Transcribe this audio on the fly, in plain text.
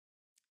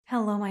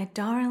Hello, my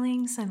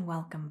darlings, and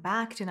welcome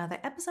back to another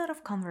episode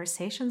of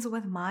Conversations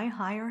with My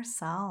Higher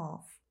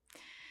Self.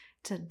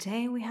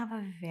 Today, we have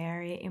a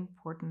very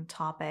important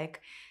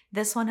topic.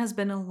 This one has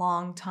been a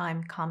long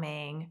time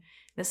coming.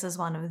 This is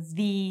one of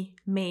the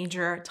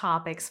major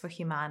topics for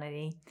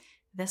humanity.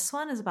 This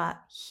one is about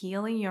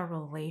healing your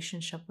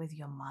relationship with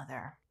your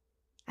mother.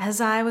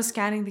 As I was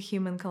scanning the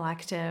human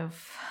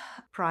collective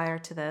prior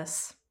to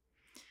this,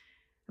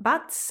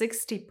 about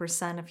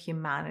 60% of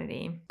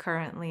humanity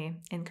currently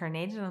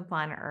incarnated on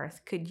planet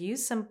Earth could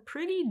use some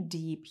pretty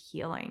deep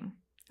healing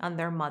on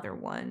their mother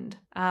wound.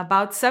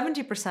 About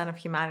 70% of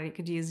humanity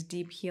could use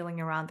deep healing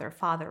around their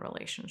father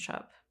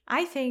relationship.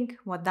 I think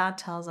what that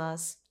tells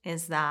us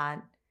is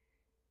that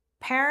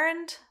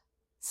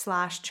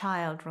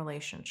parent/child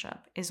relationship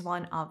is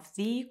one of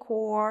the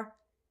core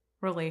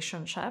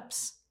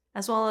relationships,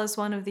 as well as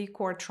one of the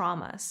core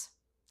traumas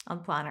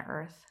on planet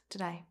Earth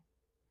today.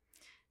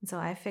 And so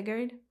I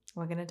figured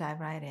we're going to dive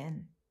right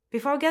in.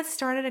 Before we get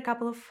started, a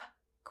couple of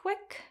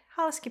quick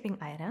housekeeping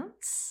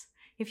items.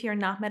 If you're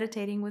not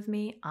meditating with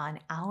me on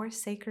our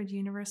Sacred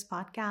Universe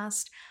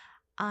podcast,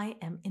 I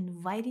am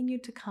inviting you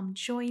to come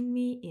join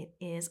me. It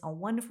is a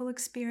wonderful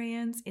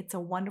experience. It's a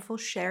wonderful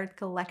shared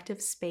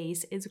collective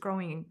space. It's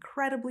growing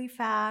incredibly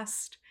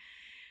fast.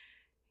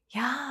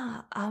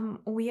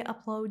 We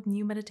upload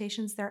new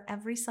meditations there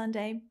every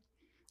Sunday.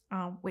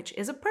 Which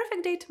is a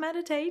perfect day to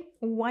meditate.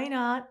 Why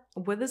not?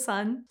 With the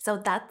sun. So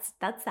that's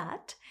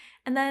that.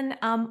 And then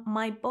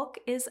my book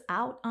is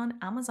out on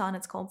Amazon.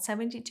 It's called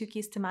 72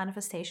 Keys to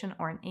Manifestation,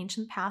 or An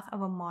Ancient Path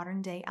of a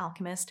Modern Day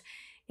Alchemist.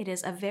 It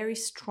is a very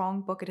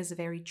strong book. It is a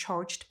very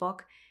charged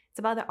book. It's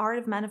about the art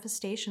of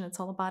manifestation. It's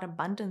all about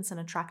abundance and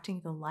attracting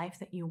the life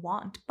that you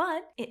want.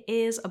 But it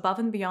is above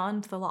and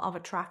beyond the law of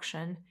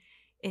attraction.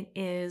 It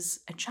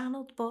is a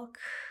channeled book,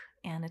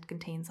 and it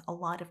contains a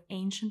lot of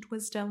ancient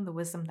wisdom, the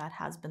wisdom that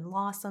has been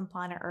lost on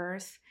planet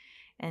Earth.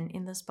 And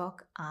in this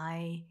book,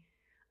 I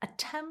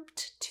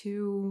attempt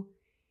to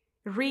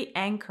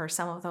re-anchor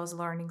some of those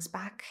learnings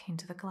back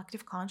into the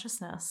collective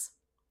consciousness.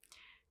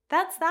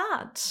 That's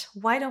that.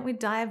 Why don't we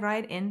dive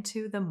right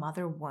into the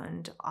mother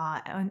wound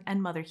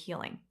and mother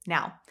healing?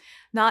 Now,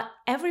 not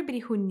everybody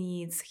who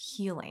needs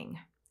healing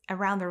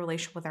around the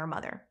relationship with their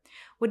mother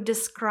would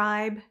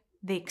describe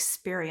the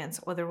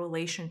experience or the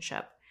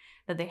relationship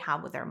that they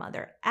have with their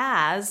mother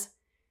as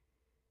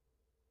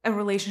a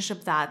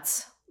relationship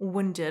that's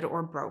wounded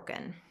or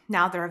broken.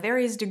 Now, there are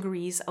various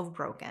degrees of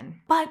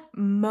broken, but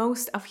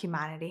most of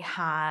humanity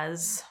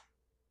has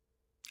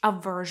a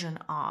version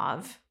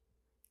of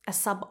a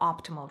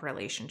suboptimal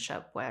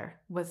relationship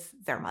with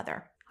their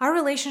mother. Our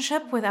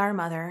relationship with our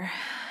mother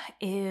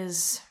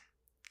is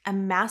a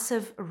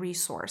massive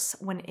resource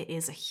when it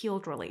is a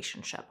healed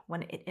relationship,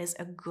 when it is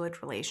a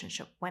good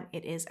relationship, when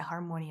it is a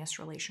harmonious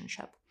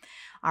relationship.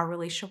 Our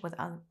relationship with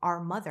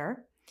our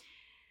mother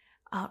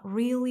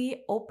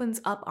really opens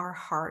up our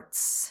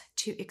hearts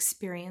to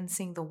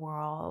experiencing the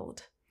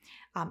world.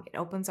 It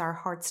opens our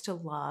hearts to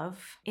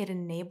love. It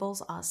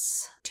enables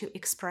us to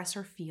express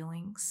our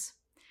feelings.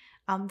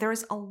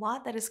 There's a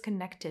lot that is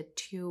connected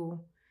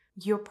to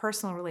your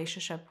personal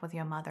relationship with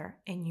your mother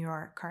in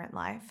your current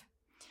life.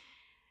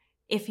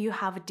 If you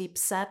have a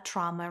deep-set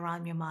trauma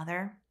around your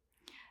mother,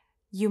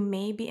 you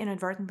may be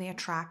inadvertently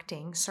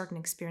attracting certain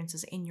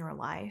experiences in your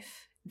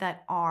life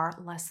that are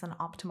less than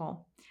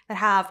optimal, that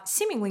have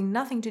seemingly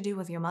nothing to do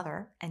with your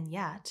mother, and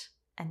yet,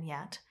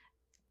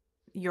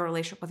 your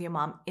relationship with your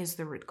mom is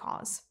the root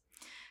cause.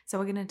 So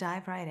we're going to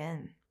dive right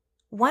in.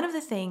 One of the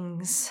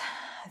things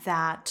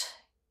that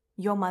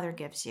your mother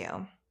gives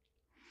you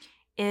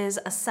is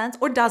a sense,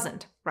 or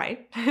doesn't,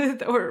 right?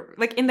 Or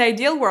like in the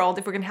ideal world,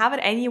 if we're going to have it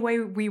any way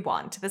we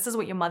want, this is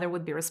what your mother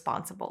would be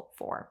responsible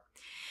for.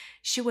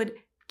 She would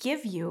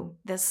give you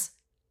this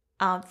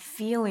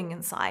feeling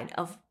inside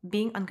of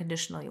being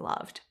unconditionally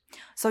loved.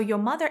 So your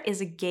mother is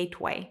a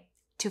gateway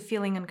to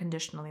feeling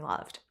unconditionally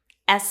loved.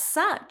 As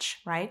such,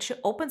 right, she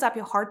opens up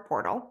your heart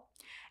portal,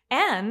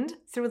 and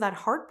through that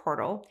heart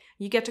portal,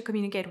 you get to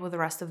communicate with the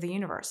rest of the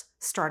universe,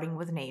 starting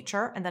with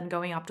nature and then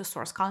going up to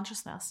source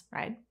consciousness,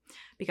 right?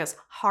 Because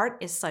heart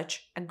is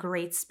such a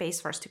great space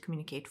for us to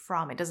communicate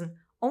from. It doesn't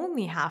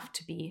only have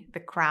to be the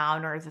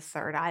crown or the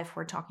third eye if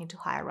we're talking to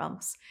higher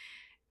realms.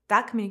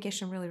 That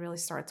communication really, really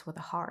starts with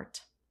the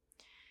heart.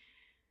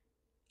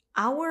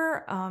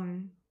 Our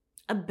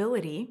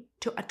ability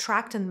to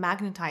attract and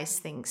magnetize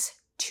things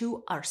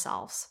to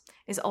ourselves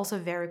is also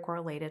very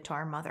correlated to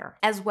our mother,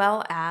 as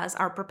well as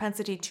our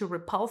propensity to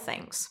repel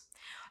things.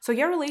 So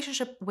your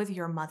relationship with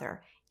your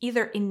mother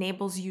either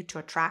enables you to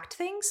attract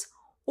things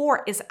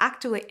or is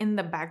actively in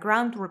the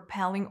background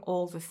repelling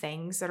all the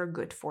things that are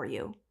good for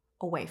you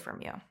away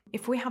from you.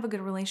 If we have a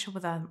good relationship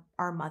with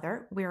our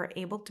mother, we are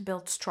able to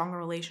build stronger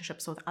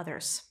relationships with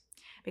others,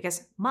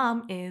 because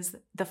mom is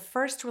the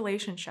first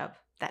relationship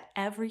that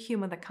every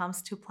human that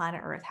comes to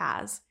planet Earth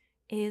has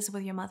is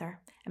with your mother.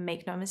 And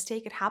make no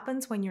mistake, it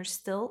happens when you're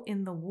still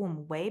in the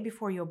womb, way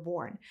before you're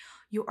born.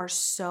 You are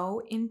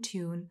so in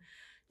tune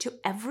to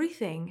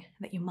everything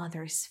that your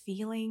mother is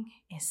feeling,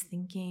 is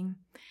thinking.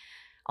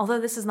 Although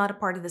this is not a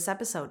part of this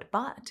episode,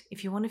 but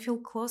if you want to feel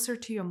closer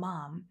to your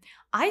mom,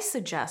 I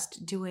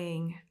suggest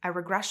doing a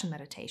regression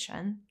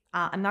meditation.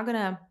 I'm not going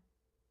to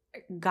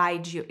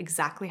guide you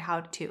exactly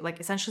how to,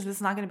 essentially this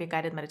is not going to be a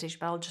guided meditation,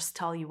 but I'll just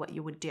tell you what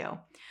you would do.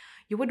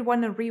 You would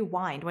want to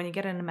rewind when you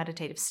get in a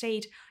meditative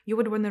state. You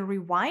would want to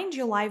rewind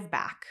your life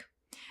back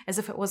as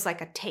if it was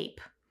like a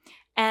tape,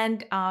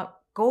 and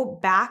go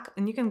back,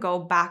 and you can go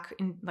back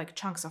in like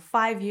chunks of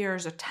 5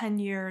 years or 10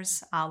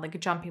 years, like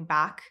jumping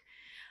back,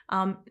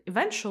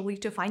 eventually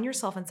to find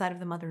yourself inside of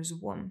the mother's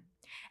womb.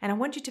 And I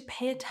want you to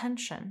pay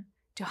attention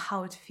to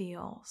how it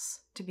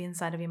feels to be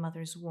inside of your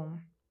mother's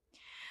womb.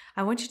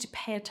 I want you to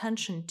pay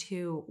attention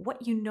to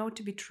what you know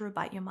to be true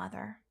about your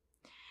mother,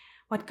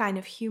 what kind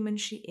of human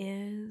she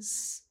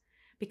is.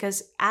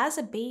 Because as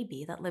a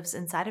baby that lives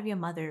inside of your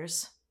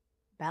mother's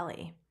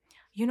belly,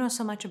 you know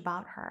so much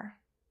about her.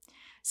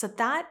 So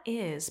that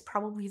is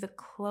probably the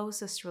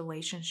closest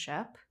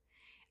relationship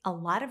a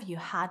lot of you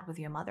had with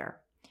your mother.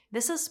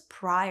 This is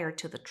prior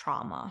to the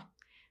trauma.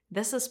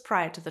 This is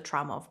prior to the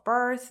trauma of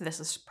birth. This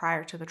is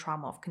prior to the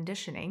trauma of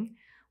conditioning,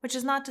 which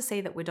is not to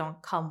say that we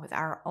don't come with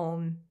our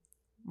own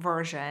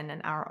version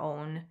and our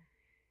own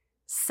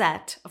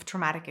set of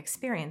traumatic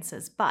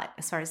experiences. But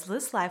as far as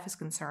this life is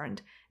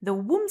concerned, the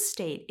womb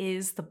state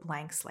is the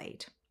blank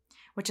slate,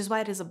 which is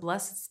why it is a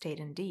blessed state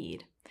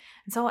indeed.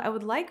 And so I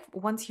would like,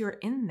 once you're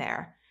in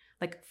there,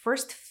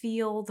 first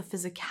feel the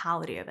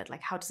physicality of it.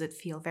 How does it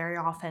feel? Very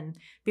often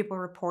people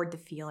report the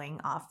feeling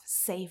of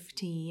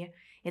safety.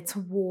 It's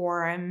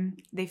warm.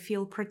 They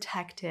feel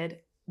protected.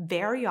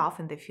 Very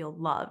often they feel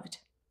loved,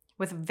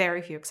 with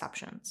very few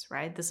exceptions,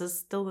 right? This is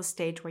still the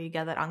stage where you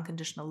get that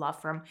unconditional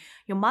love from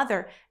your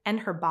mother and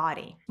her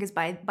body. Because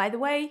by the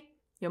way,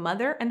 your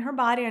mother and her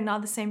body are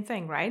not the same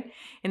thing, right?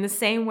 In the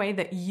same way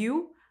that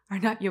you are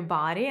not your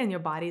body and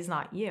your body is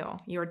not you.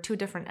 You're two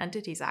different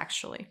entities,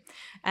 actually.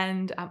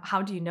 And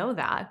how do you know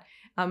that?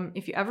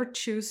 If you ever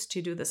choose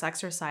to do this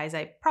exercise,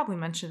 I probably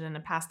mentioned it in a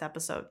past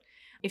episode.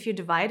 If you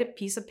divide a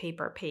piece of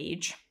paper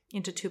page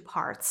into two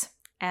parts,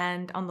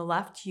 and on the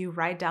left you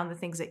write down the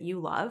things that you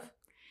love,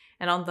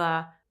 and on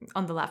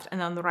the left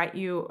and on the right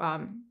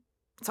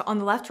so on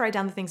the left write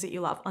down the things that you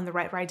love, on the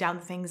right write down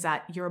the things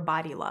that your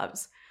body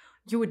loves,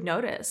 you would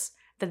notice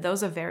that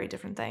those are very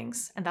different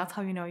things. And that's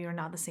how you know you're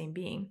not the same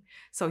being.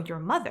 So your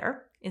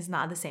mother is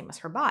not the same as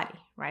her body,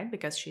 right?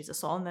 Because she's a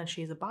soul and then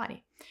she's a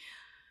body.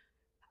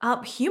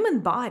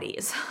 Human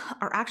bodies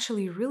are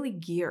actually really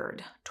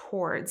geared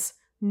towards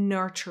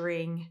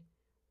nurturing,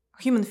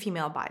 human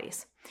female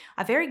bodies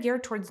are very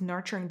geared towards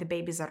nurturing the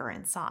babies that are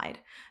inside.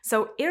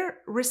 So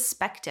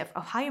irrespective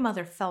of how your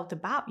mother felt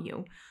about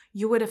you,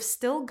 you would have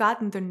still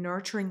gotten the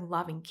nurturing,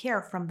 loving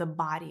care from the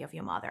body of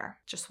your mother.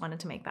 Just wanted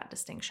to make that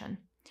distinction.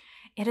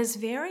 It is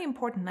very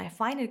important, I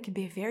find it can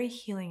be a very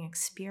healing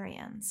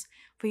experience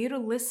for you to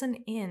listen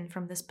in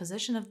from this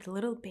position of the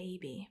little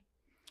baby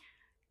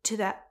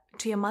to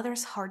your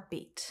mother's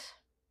heartbeat.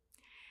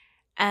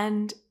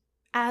 And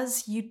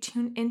as you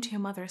tune into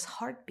your mother's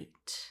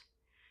heartbeat,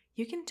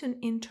 you can tune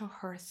into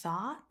her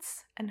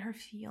thoughts and her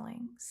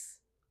feelings.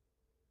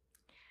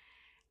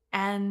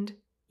 And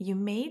you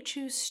may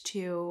choose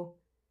to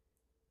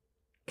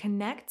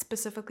connect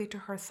specifically to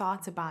her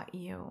thoughts about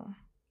you.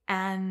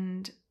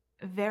 And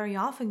very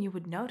often you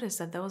would notice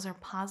that those are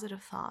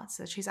positive thoughts,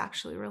 that she's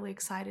actually really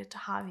excited to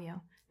have you.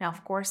 Now,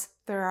 of course,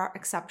 there are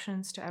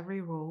exceptions to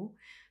every rule.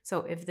 So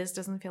if this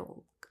doesn't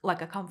feel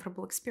like a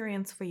comfortable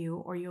experience for you,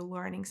 or you're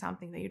learning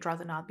something that you'd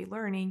rather not be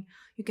learning,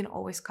 you can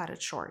always cut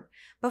it short.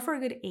 But for a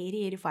good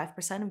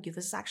 80-85% of you,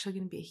 this is actually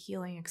going to be a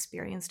healing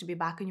experience to be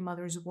back in your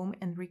mother's womb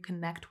and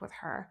reconnect with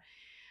her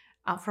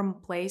from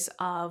a place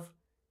of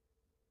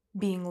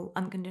being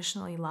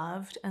unconditionally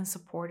loved and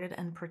supported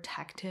and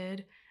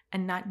protected,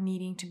 and not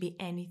needing to be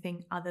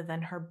anything other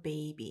than her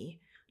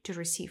baby, to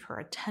receive her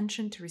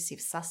attention, to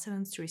receive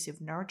sustenance, to receive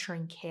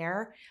nurturing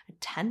care,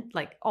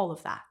 all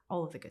of that,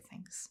 all of the good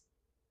things.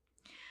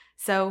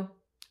 So,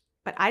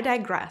 but I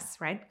digress,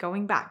 right?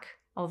 Going back,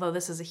 although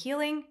this is a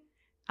healing,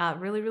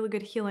 really, really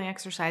good healing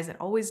exercise, it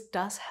always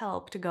does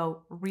help to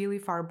go really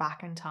far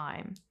back in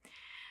time.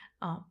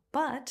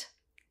 But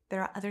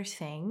there are other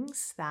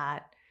things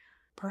that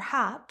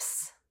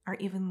perhaps are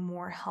even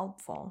more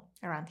helpful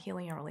around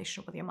healing your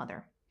relationship with your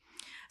mother.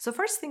 So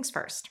first things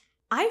first,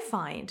 I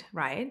find,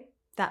 right,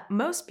 that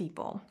most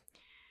people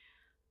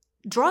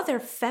draw their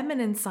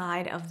feminine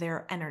side of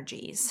their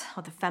energies,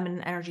 or the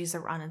feminine energies that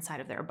run inside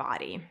of their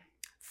body,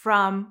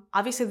 from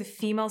obviously the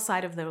female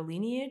side of their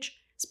lineage,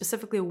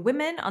 specifically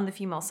women on the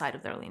female side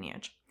of their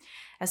lineage.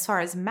 As far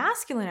as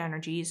masculine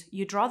energies,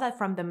 you draw that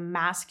from the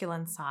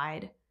masculine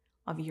side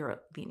of your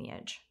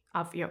lineage,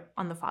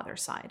 on the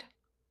father's side.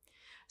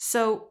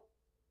 So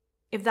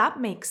if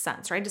that makes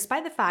sense, right?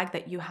 Despite the fact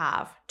that you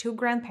have two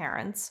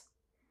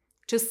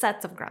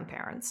sets of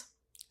grandparents,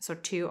 so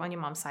two on your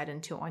mom's side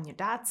and two on your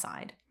dad's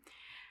side,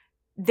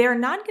 they're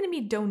not going to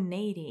be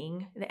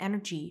donating the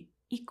energy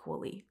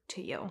equally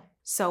to you.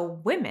 So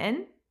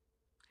women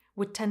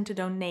would tend to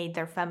donate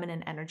their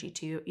feminine energy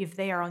to you if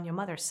they are on your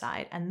mother's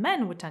side, and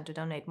men would tend to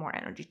donate more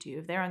energy to you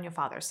if they're on your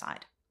father's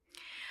side.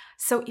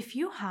 So if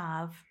you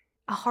have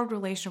a hard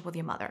relationship with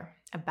your mother,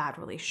 a bad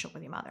relationship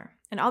with your mother,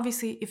 and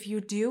obviously if you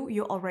do,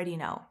 you already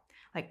know.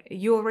 Like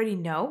you already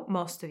know,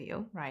 most of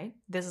you, right?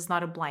 This is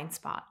not a blind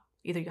spot.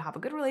 Either you have a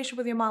good relationship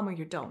with your mom or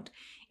you don't.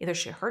 Either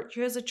she hurt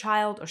you as a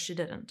child or she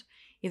didn't.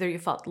 Either you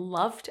felt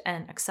loved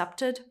and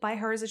accepted by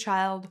her as a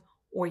child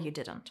or you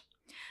didn't.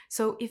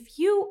 So if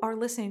you are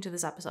listening to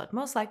this episode,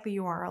 most likely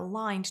you are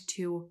aligned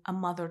to a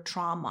mother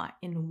trauma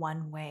in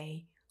one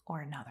way or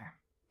another.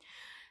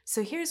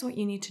 So here's what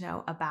you need to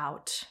know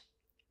about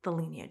the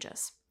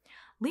lineages.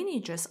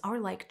 Lineages are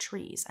like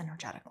trees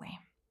energetically.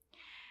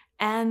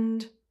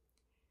 And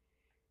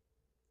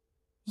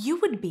you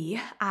would be,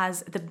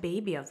 as the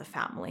baby of the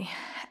family,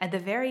 at the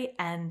very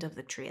end of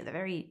the tree, at the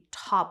very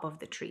top of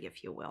the tree,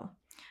 if you will.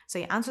 So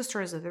your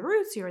ancestors are the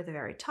roots, you're at the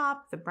very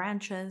top, the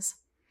branches.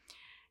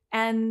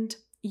 And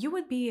you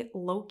would be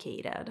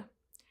located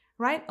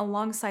right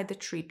alongside the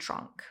tree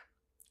trunk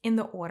in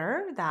the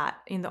order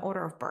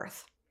of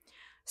birth.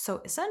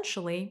 So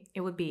essentially,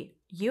 it would be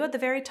you at the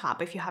very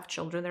top. If you have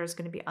children, there's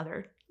going to be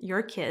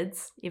your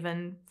kids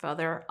even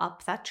further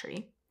up that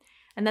tree.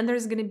 And then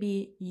there's going to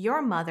be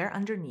your mother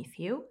underneath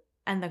you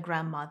and the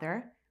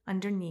grandmother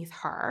underneath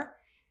her,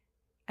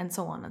 and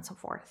so on and so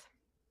forth.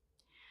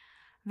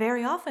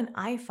 Very often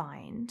I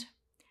find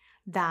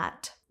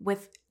that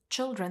with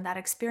children that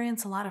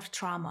experience a lot of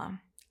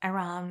trauma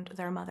around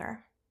their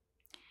mother,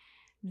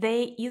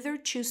 they either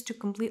choose to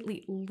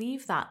completely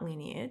leave that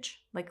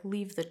lineage, like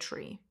leave the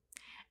tree.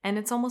 And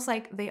it's almost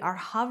like they are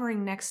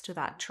hovering next to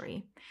that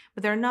tree,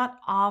 but they're not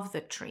of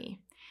the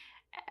tree.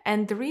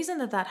 And the reason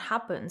that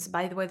happens,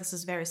 by the way, this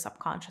is very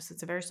subconscious.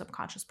 It's a very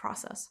subconscious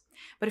process.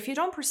 But if you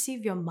don't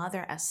perceive your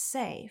mother as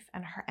safe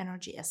and her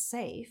energy as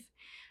safe,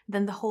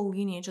 then the whole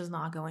lineage is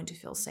not going to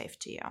feel safe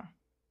to you.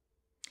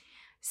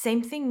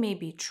 Same thing may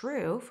be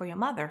true for your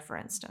mother, for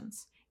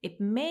instance. It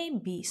may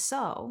be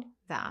so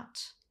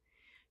that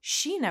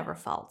she never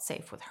felt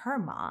safe with her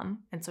mom,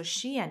 and so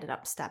she ended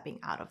up stepping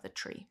out of the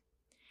tree.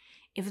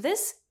 If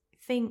this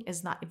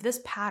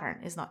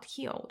pattern is not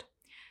healed,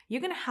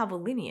 you're going to have a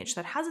lineage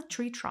that has a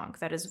tree trunk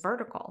that is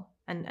vertical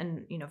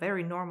and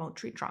very normal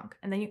tree trunk.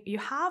 And then you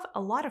have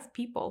a lot of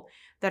people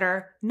that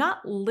are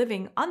not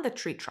living on the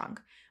tree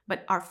trunk,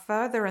 but are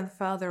further and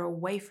further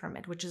away from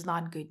it, which is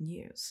not good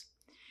news.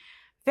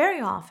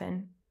 Very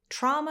often,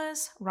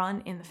 traumas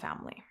run in the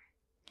family.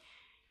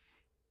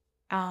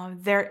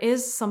 There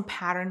is some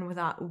pattern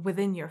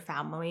within your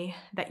family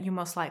that you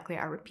most likely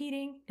are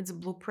repeating. It's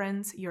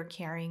blueprints you're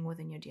carrying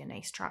within your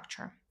DNA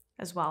structure,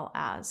 as well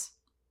as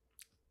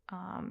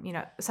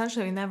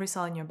essentially in every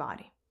cell in your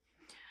body.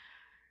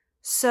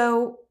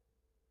 So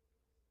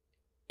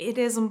it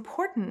is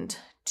important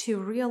to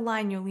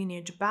realign your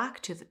lineage back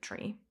to the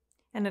tree.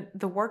 And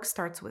the work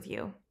starts with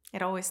you.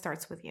 It always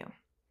starts with you.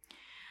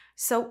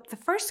 So the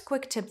first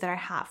quick tip that I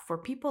have for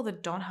people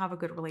that don't have a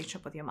good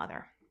relationship with your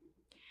mother: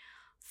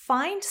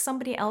 find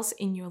somebody else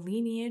in your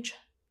lineage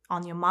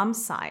on your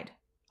mom's side,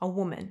 a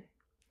woman.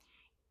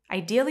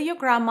 Ideally your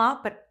grandma,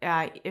 but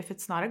if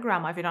it's not a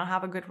grandma, if you don't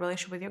have a good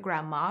relationship with your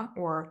grandma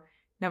or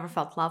never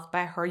felt loved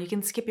by her, you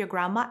can skip your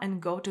grandma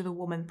and go to the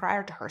woman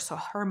prior to her, so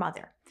her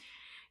mother.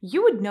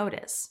 You would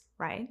notice,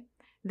 right,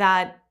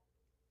 that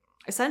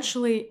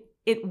essentially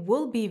it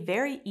will be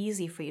very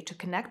easy for you to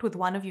connect with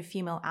one of your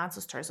female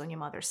ancestors on your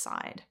mother's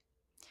side.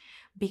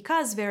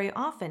 Because very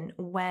often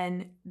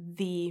when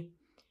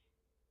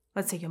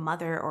let's say your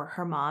mother or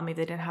her mom, if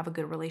they didn't have a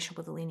good relationship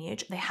with the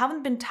lineage, they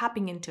haven't been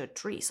tapping into a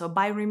tree. So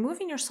by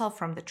removing yourself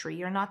from the tree,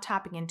 you're not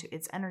tapping into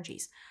its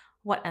energies.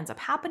 What ends up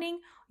happening?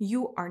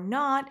 You are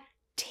not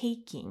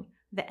taking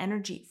the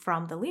energy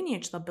from the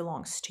lineage that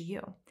belongs to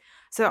you.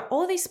 So there are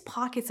all these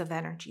pockets of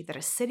energy that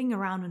are sitting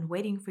around and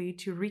waiting for you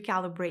to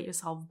recalibrate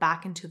yourself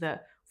back into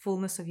the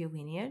fullness of your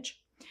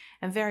lineage.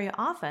 And very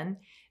often,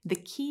 the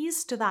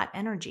keys to that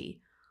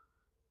energy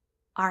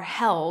are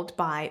held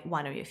by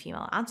one of your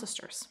female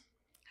ancestors.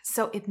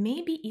 So it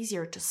may be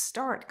easier to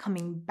start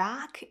coming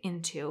back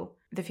into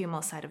the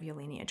female side of your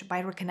lineage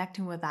by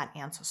reconnecting with that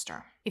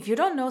ancestor. If you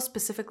don't know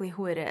specifically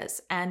who it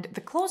is, and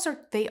the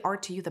closer they are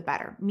to you, the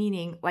better.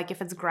 Meaning, like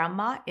if it's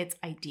grandma, it's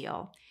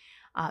ideal.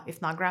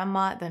 If not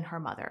grandma, then her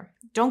mother.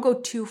 Don't go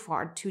too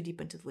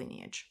deep into the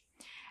lineage.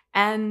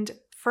 And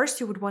first,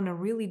 you would want to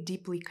really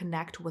deeply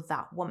connect with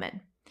that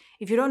woman.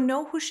 If you don't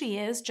know who she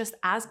is, just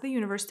ask the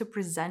universe to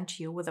present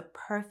you with a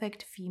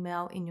perfect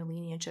female in your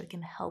lineage that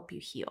can help you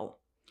heal.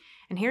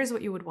 And here's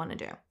what you would want to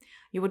do.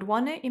 You would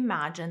want to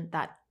imagine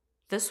that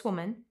this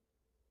woman,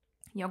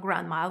 your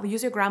grandma, I'll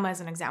use your grandma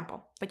as an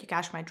example, but you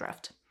catch my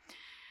drift.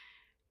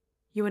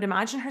 You would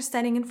imagine her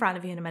standing in front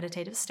of you in a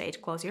meditative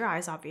state. Close your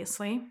eyes,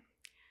 obviously.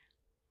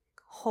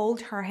 Hold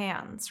her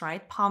hands,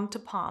 right? Palm to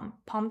palm.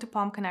 Palm to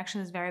palm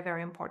connection is very,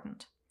 very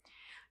important.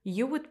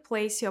 You would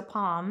place your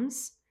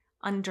palms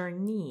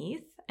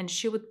underneath, and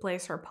she would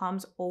place her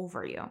palms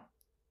over you.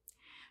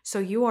 So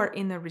you are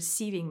in the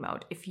receiving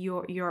mode. If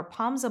your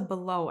palms are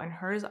below and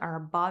hers are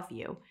above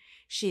you,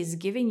 she is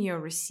giving you a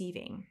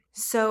receiving.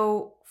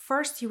 So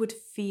first you would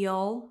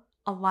feel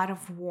a lot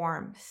of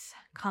warmth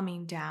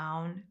coming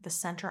down the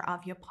center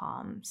of your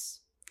palms.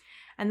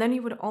 And then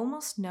you would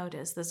almost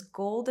notice this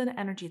golden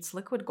energy. It's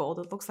liquid gold.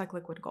 It looks like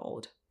liquid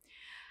gold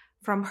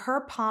from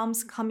her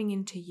palms coming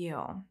into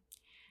you.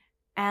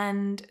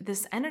 And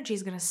this energy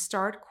is going to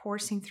start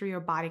coursing through your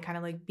body, kind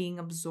of like being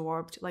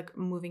absorbed, like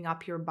moving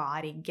up your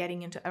body,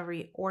 getting into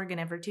every organ,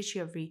 every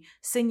tissue, every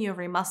sinew,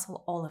 every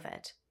muscle, all of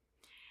it.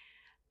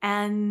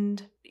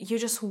 And you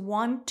just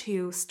want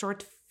to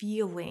start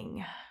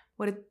feeling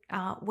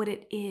what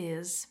it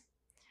is.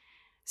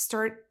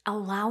 Start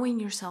allowing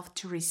yourself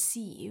to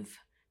receive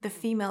the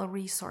female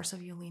resource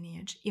of your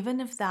lineage, even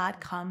if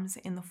that comes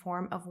in the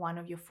form of one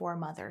of your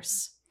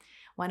foremothers,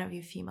 one of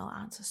your female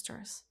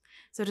ancestors.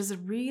 So it is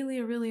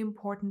really, really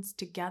important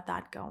to get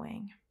that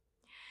going.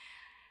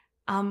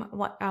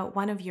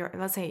 One of your,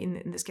 let's say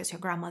in this case, your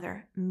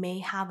grandmother may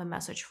have a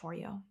message for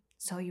you.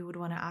 So you would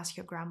want to ask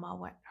your grandma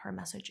what her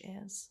message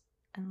is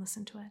and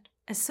listen to it.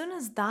 As soon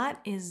as that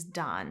is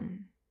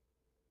done,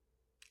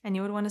 and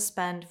you would want to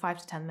spend 5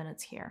 to 10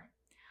 minutes here,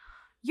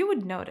 you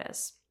would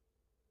notice,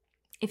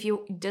 if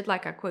you did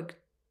like a quick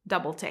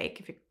double take,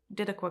 if you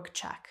did a quick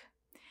check,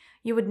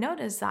 you would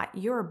notice that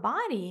your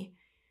body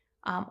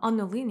on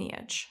the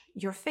lineage,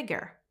 your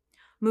figure,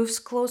 moves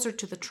closer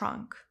to the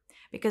trunk,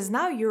 because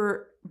now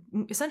you're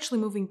essentially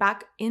moving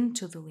back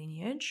into the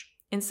lineage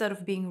instead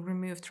of being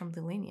removed from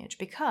the lineage,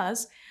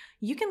 because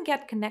you can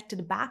get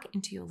connected back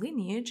into your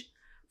lineage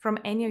from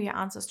any of your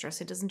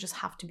ancestors. It doesn't just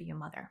have to be your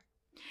mother.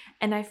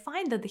 And I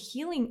find that the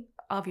healing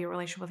of your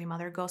relationship with your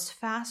mother goes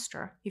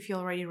faster if you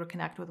already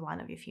reconnect with one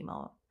of your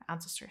female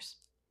ancestors.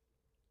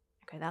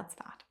 Okay, that's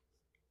that.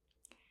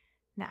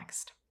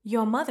 Next,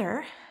 your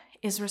mother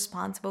is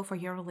responsible for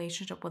your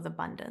relationship with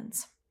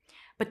abundance,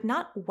 but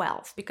not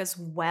wealth, because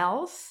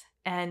wealth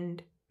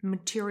and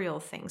material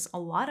things, a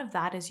lot of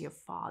that is your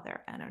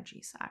father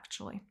energies,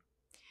 actually.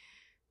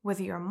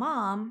 With your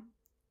mom,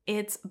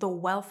 it's the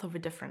wealth of a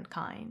different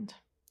kind.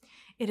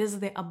 It is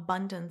the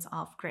abundance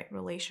of great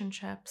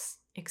relationships,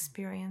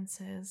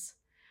 experiences,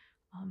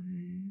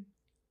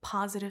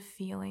 positive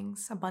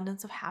feelings,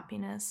 abundance of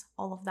happiness.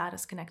 All of that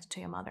is connected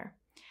to your mother.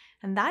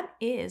 And that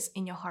is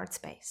in your heart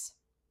space.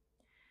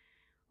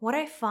 What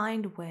I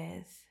find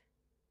with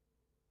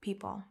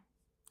people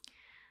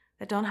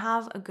that don't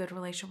have a good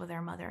relationship with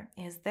their mother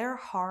is their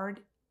heart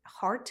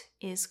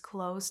is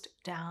closed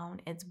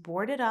down. It's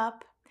boarded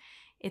up.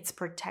 It's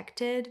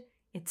protected.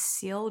 It's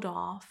sealed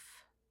off.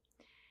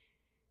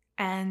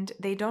 And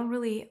they don't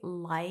really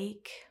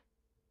like,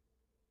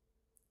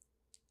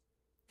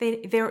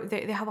 they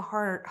have a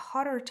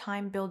harder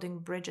time building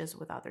bridges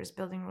with others,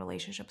 building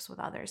relationships with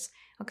others,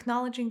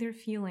 acknowledging their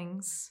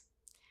feelings,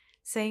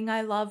 saying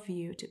I love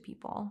you to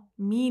people,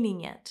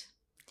 meaning it.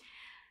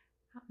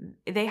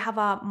 They have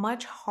a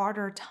much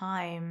harder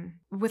time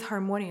with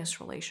harmonious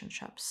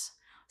relationships.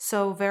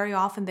 So very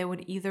often they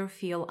would either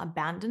feel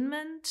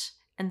abandonment,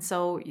 and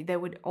so they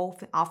would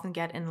often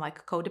get in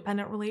like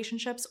codependent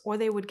relationships, or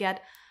they would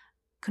get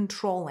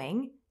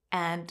controlling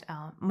and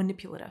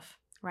manipulative,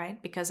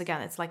 right? Because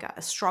again, it's like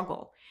a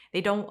struggle. They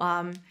don't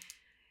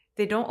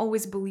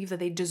always believe that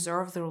they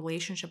deserve the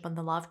relationship and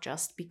the love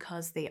just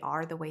because they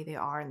are the way they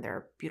are and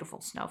they're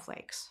beautiful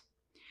snowflakes.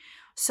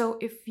 So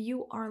if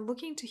you are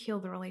looking to heal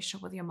the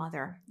relationship with your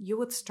mother, you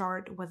would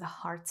start with the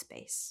heart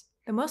space.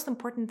 The most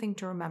important thing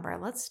to remember,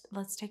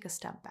 let's take a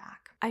step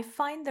back. I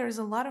find there's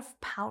a lot of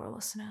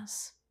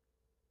powerlessness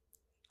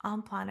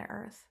on planet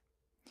Earth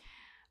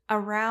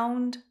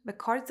around the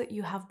cards that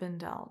you have been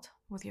dealt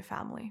with your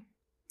family.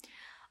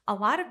 A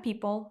lot of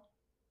people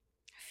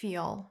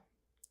feel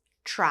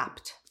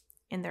trapped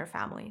in their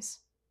families.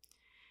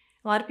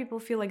 A lot of people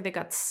feel like they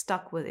got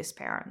stuck with his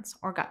parents,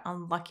 or got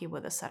unlucky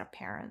with a set of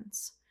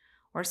parents,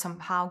 or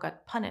somehow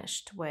got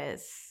punished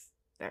with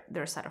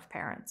their set of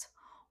parents.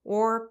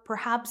 Or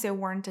perhaps they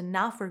weren't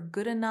enough or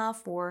good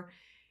enough, or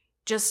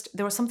just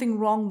there was something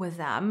wrong with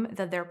them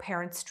that their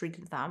parents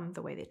treated them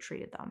the way they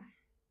treated them.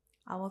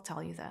 I will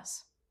tell you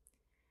this.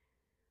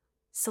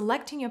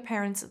 Selecting your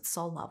parents at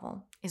soul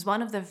level is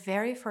one of the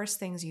very first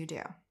things you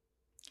do.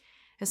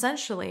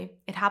 Essentially,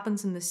 it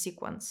happens in this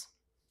sequence.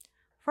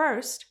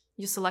 First,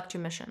 you select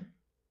your mission,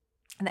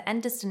 the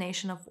end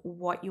destination of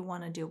what you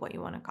want to do, what you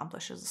want to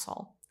accomplish as a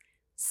soul.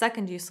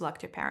 Second, you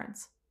select your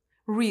parents.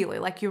 Really,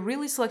 like you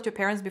really select your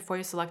parents before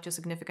you select your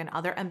significant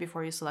other and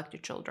before you select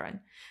your children.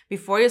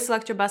 Before you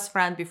select your best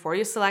friend, before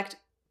you select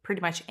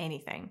pretty much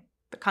anything,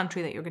 the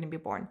country that you're going to be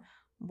born.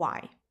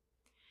 Why?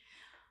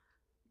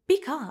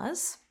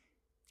 Because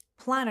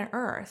planet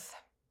Earth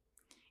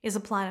is a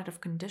planet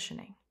of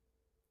conditioning.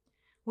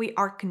 We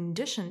are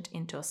conditioned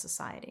into a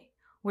society.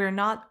 We're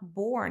not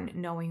born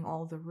knowing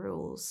all the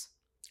rules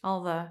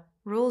of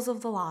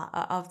the law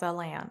of the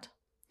land.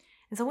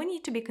 And so we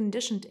need to be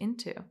conditioned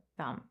into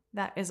them.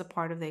 That is a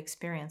part of the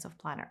experience of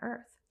planet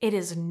Earth. It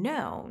is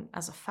known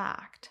as a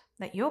fact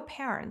that your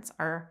parents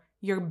are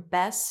your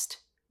best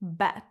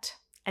bet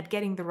at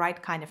getting the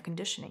right kind of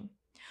conditioning.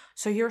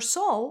 So your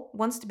soul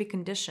wants to be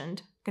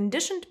conditioned.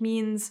 Conditioned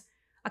means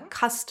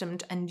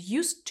accustomed and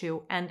used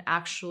to, and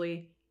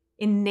actually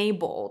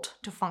enabled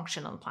to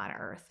function on planet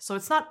Earth. So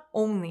it's not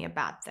only a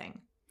bad thing.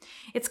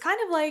 It's kind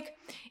of like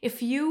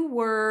if you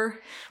were,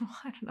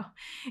 I don't know,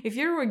 if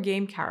you were a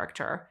game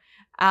character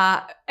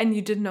and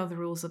you didn't know the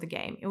rules of the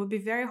game, it would be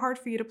very hard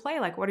for you to play.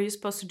 Like, what are you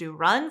supposed to do?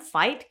 Run,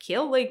 fight,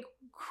 kill? Like,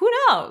 who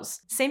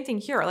knows? Same thing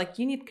here. Like,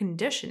 you need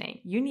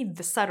conditioning. You need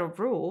the set of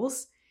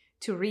rules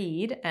to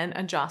read and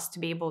adjust to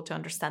be able to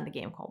understand the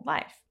game called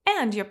life.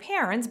 And your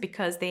parents,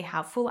 because they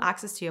have full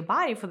access to your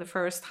body for the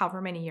first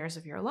however many years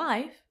of your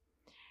life,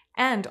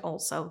 and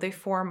also they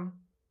form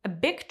a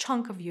big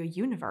chunk of your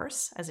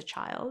universe as a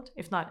child,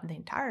 if not the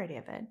entirety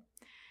of it,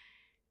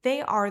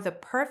 they are the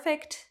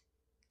perfect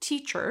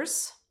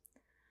teachers,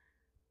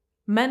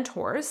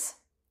 mentors,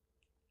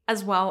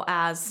 as well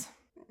as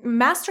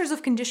masters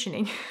of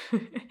conditioning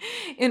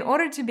in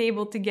order to be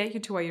able to get you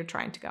to where you're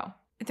trying to go.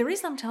 The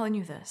reason I'm telling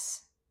you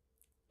this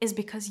is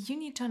because you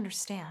need to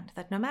understand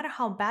that no matter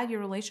how bad your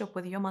relationship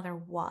with your mother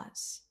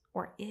was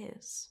or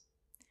is,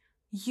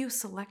 you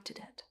selected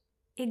it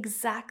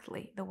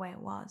exactly the way it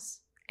was,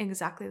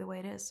 exactly the way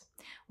it is.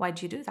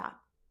 Why'd you do that?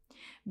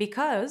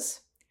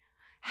 Because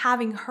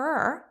having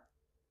her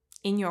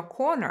in your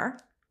corner,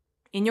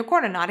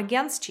 not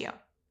against you.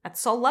 At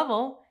soul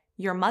level,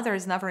 your mother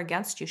is never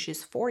against you,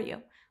 she's for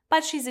you.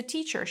 But she's a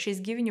teacher, she's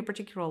giving you a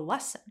particular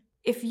lesson.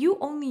 If you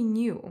only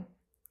knew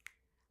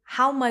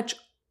how much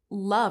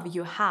love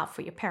you have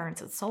for your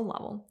parents at soul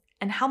level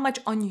and how much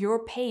on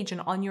your page and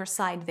on your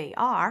side they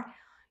are,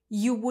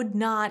 you would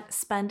not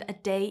spend a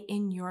day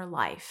in your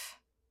life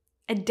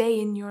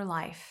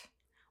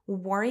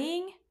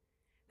worrying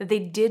that they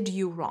did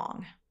you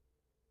wrong.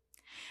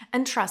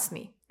 And trust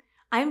me,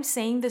 I'm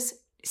saying this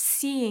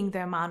seeing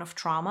the amount of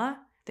trauma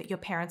that your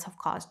parents have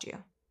caused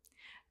you.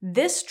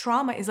 This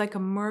trauma is like a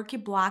murky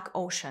black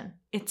ocean.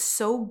 It's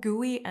so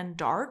gooey and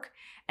dark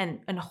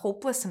and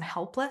hopeless and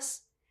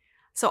helpless.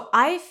 So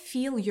I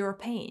feel your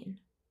pain.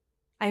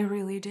 I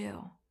really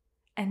do.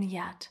 And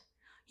yet,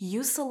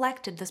 you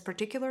selected this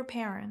particular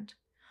parent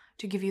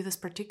to give you this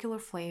particular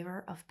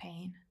flavor of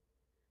pain.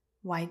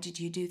 Why did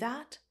you do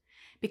that?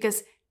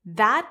 Because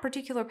that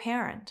particular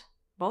parent,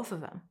 both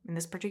of them, in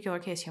this particular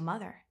case, your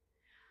mother,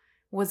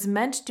 was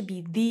meant to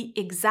be the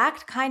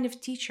exact kind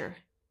of teacher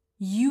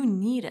you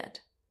needed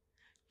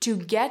to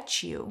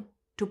get you,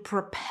 to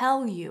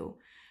propel you,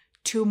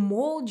 to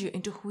mold you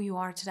into who you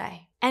are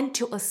today, and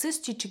to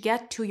assist you to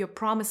get to your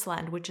promised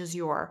land, which is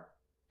your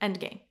end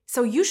game.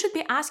 So you should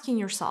be asking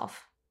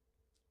yourself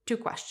 2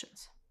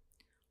 questions.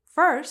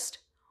 First,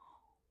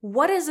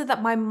 what is it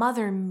that my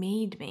mother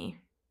made me?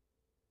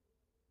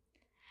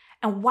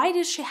 And why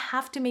does she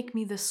have to make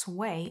me this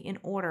way in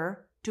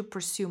order to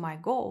pursue my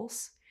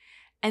goals?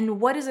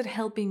 And what is it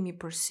helping me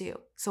pursue?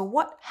 So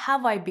what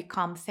have I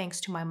become thanks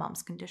to my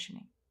mom's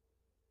conditioning?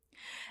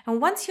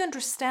 And once you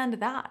understand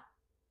that,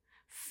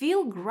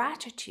 feel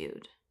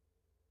gratitude.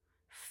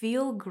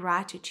 Feel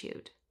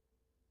gratitude.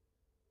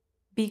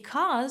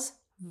 Because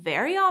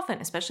very often,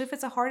 especially if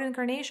it's a hard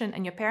incarnation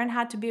and your parent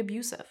had to be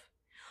abusive,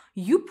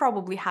 you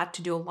probably had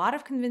to do a lot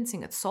of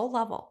convincing at soul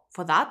level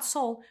for that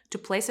soul to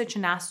play such a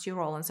nasty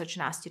role and such a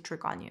nasty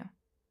trick on you.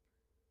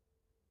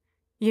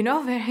 You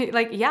know,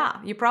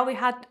 you probably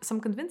had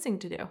some convincing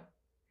to do.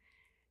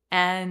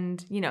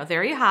 And,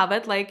 there you have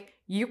it. Like,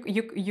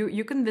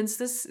 you convinced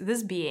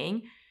this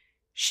being.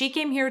 She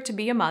came here to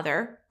be a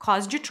mother,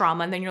 caused you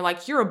trauma, and then you're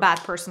like, you're a bad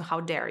person, how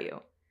dare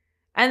you?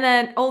 And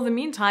then, in the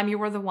meantime, you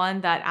were the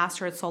one that asked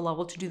her at soul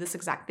level to do this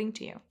exact thing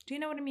to you. Do you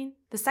know what I mean?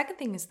 The second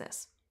thing is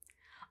this.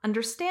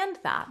 Understand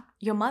that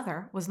your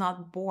mother was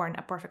not born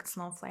a perfect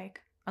snowflake,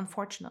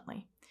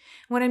 unfortunately.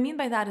 What I mean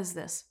by that is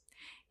this.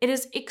 It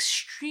is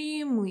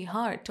extremely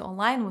hard to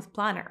align with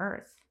planet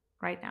Earth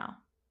right now.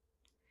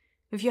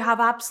 If you have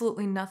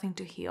absolutely nothing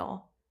to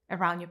heal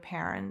around your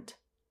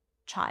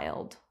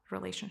parent-child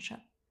relationship,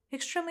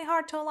 extremely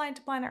hard to align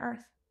to planet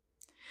Earth.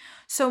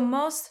 So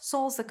most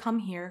souls that come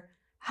here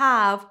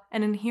have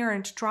an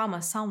inherent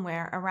trauma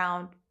somewhere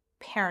around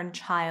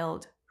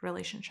parent-child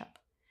relationship.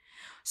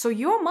 So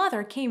your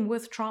mother came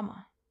with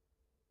trauma,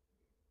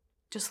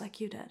 just like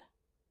you did.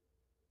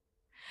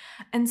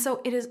 And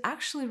so it is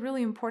actually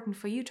really important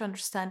for you to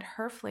understand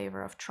her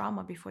flavor of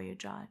trauma before you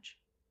judge.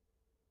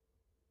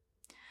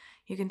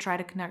 You can try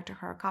to connect to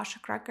her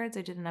Akashic records.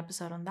 I did an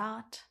episode on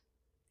that,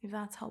 if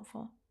that's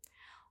helpful.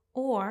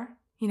 Or,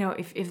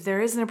 if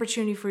there is an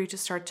opportunity for you to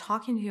start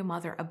talking to your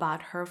mother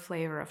about her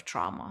flavor of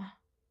trauma,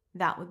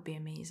 that would be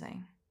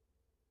amazing,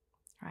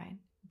 right?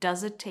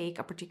 Does it take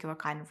a particular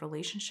kind of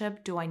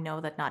relationship? Do I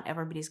know that not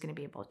everybody's going to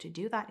be able to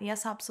do that?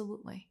 Yes,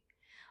 absolutely.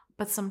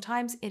 But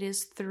sometimes it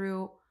is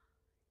through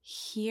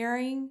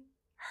hearing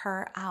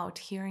her out,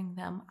 hearing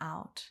them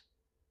out.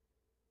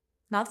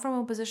 Not from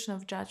a position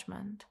of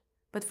judgment,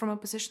 but from a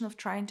position of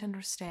trying to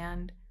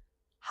understand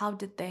how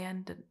did they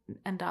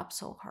end up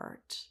so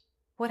hurt?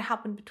 What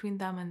happened between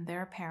them and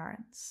their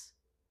parents?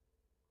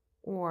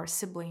 Or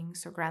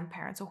siblings or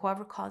grandparents or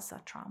whoever caused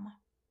that trauma,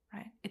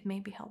 right? It may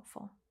be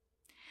helpful.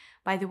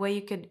 By the way,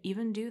 you could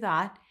even do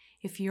that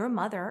if your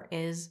mother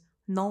is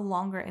no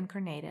longer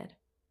incarnated,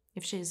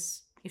 if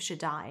she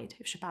died,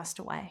 if she passed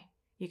away.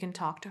 You can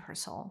talk to her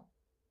soul.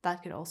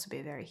 That could also be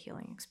a very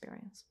healing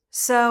experience.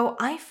 So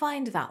I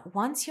find that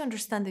once you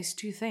understand these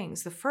two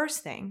things, the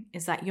first thing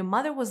is that your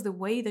mother was the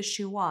way that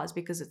she was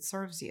because it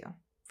serves you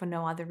for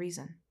no other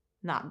reason.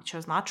 She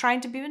was not trying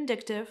to be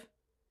vindictive.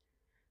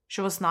 She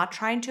was not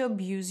trying to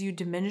abuse you,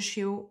 diminish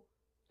you,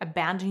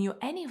 abandon you,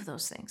 any of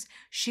those things.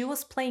 She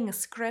was playing a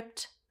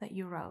script that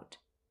you wrote.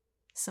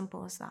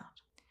 Simple as that.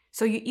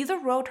 So you either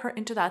wrote her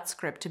into that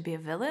script to be a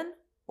villain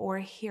or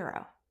a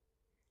hero.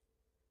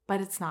 But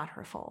it's not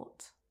her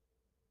fault.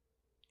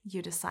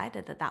 You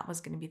decided that that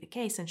was going to be the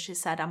case, and she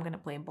said, I'm going to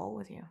play ball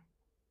with you.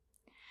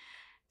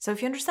 So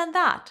if you understand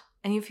that,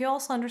 and if you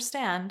also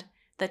understand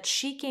that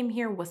she came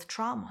here with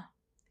trauma,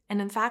 and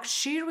in fact,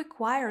 she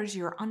requires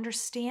your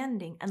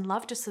understanding and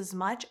love just as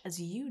much as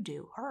you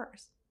do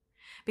hers.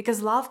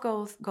 Because love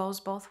goes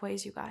both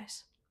ways, you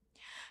guys.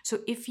 So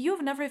if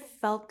you've never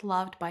felt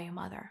loved by your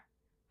mother,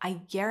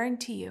 I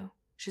guarantee you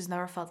she's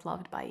never felt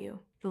loved by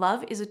you.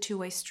 Love is a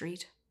two-way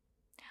street.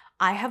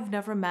 I have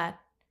never met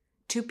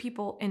two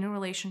people in a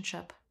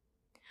relationship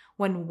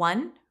when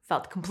one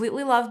felt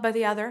completely loved by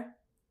the other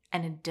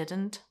and it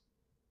didn't,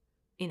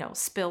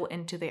 spill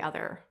into the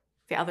other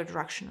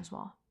direction as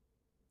well.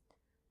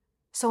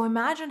 So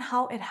imagine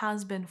how it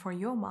has been for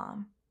your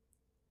mom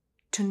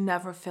to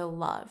never feel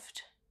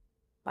loved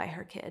by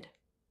her kid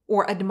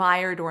or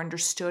admired or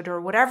understood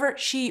or whatever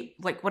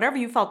whatever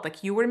you felt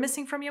like you were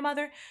missing from your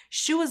mother,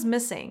 she was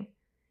missing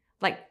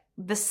like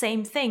the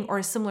same thing or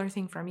a similar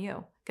thing from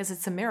you. Because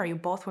it's a mirror. You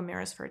both were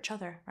mirrors for each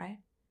other, right?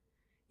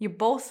 You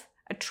both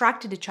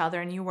attracted each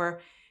other and you were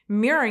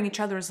mirroring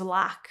each other's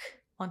lack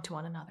onto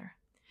one another.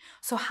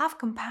 So have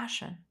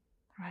compassion,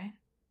 right?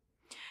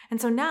 And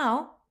so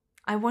now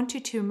I want you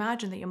to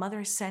imagine that your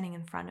mother is standing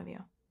in front of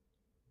you.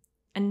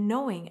 And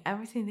knowing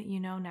everything that you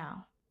know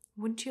now,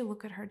 wouldn't you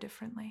look at her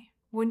differently?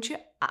 Wouldn't you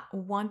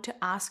want to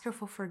ask her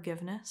for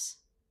forgiveness?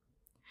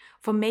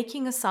 For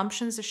making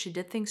assumptions that she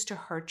did things to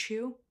hurt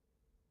you?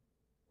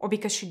 Or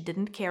because she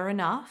didn't care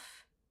enough?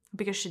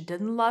 Because she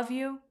didn't love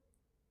you,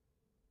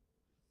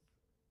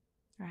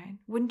 right?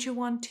 Wouldn't you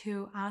want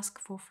to ask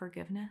for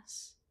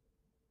forgiveness?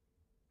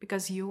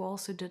 Because you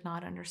also did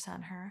not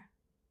understand her.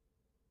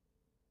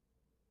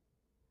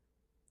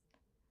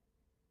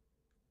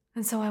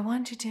 And so I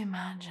want you to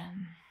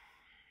imagine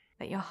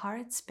that your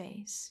heart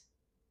space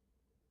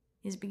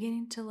is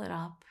beginning to lit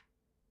up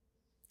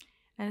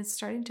and it's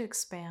starting to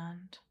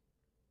expand.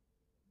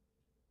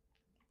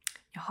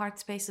 Your heart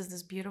space is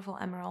this beautiful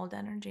emerald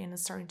energy and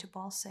it's starting to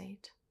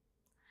pulsate.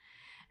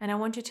 And I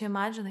want you to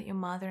imagine that your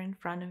mother in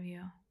front of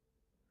you,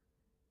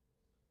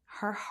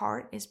 her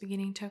heart is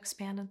beginning to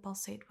expand and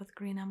pulsate with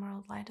green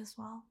emerald light as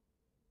well.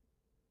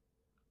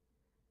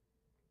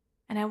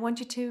 And I want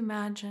you to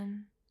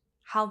imagine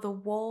how the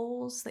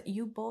walls that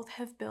you both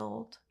have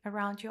built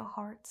around your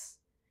hearts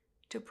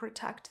to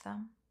protect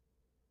them,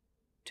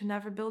 to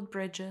never build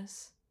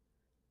bridges,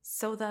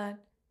 so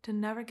that to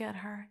never get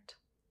hurt.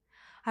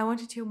 I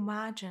want you to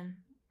imagine,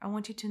 I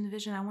want you to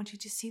envision, I want you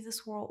to see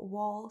this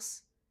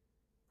walls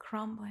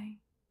crumbling,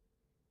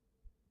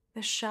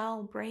 the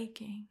shell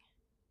breaking,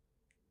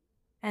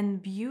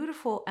 and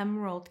beautiful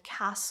emerald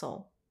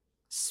castle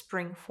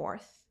spring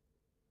forth.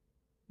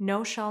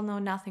 No shell, no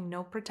nothing,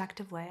 no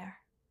protective layer.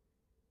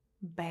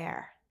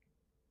 Bare.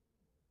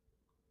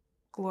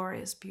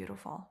 Glorious,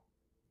 beautiful.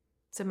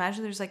 So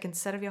imagine there's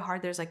instead of your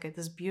heart, there's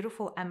this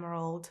beautiful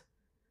emerald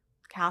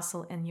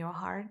castle in your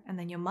heart, and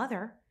then your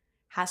mother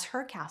has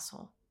her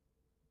castle,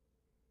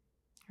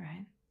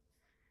 right?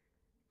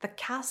 The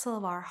castle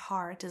of our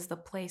heart is the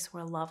place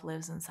where love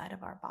lives inside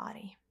of our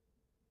body.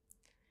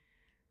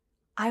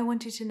 I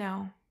want you to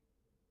know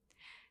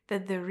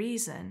that the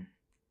reason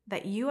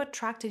that you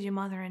attracted your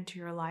mother into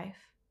your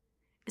life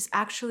is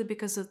actually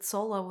because at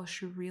soul level,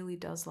 she really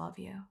does love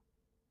you.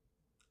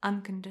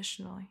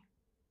 Unconditionally.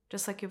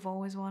 Just like you've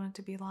always wanted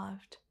to be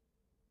loved.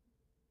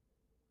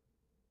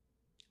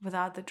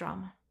 Without the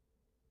drama.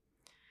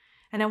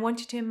 And I want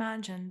you to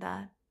imagine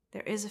that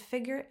there is a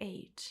figure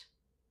 8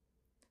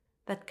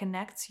 that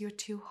connects your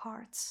two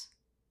hearts,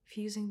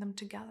 fusing them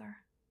together.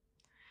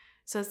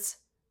 So it's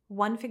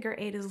one figure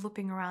 8 is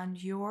looping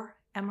around your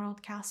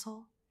emerald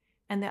castle,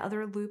 and the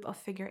other loop of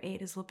figure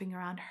 8 is looping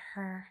around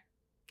her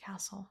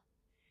castle.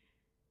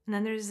 And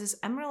then there's this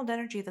emerald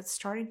energy that's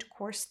starting to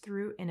course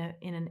through in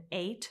an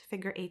 8,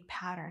 figure 8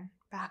 pattern,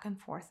 back and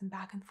forth and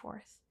back and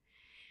forth.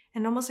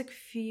 And almost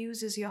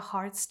fuses your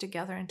hearts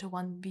together into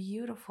one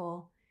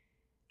beautiful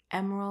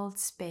emerald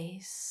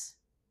space,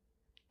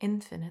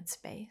 infinite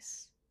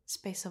space,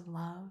 space of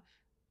love.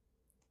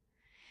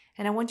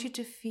 And I want you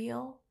to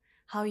feel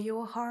how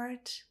your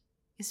heart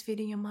is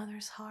feeding your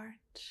mother's heart,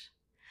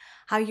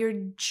 how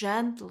you're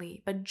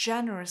gently but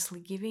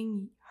generously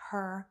giving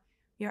her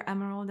your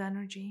emerald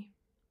energy,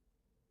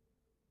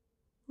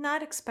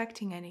 not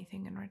expecting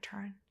anything in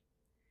return.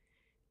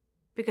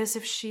 Because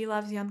if she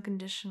loves you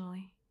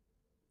unconditionally,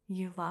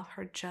 you love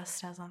her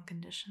just as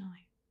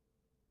unconditionally.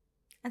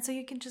 And so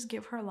you can just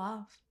give her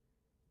love,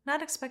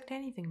 not expect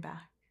anything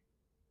back.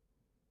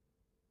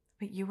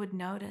 But you would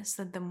notice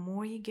that the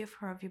more you give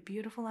her of your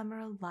beautiful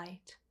emerald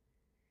light,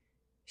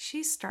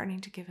 she's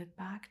starting to give it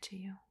back to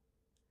you.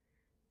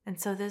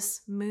 And so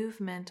this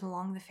movement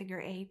along the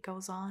figure 8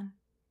 goes on.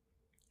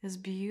 This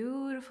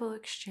beautiful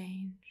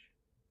exchange.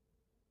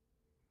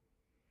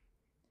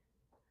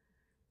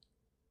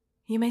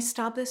 You may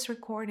stop this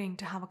recording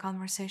to have a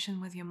conversation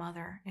with your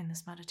mother in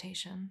this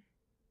meditation,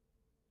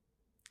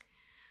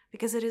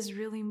 because it is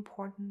really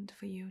important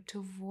for you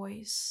to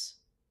voice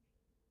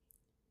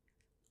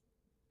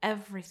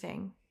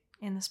everything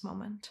in this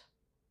moment.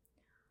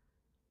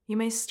 You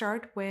may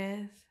start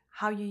with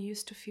how you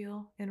used to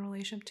feel in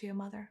relation to your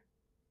mother.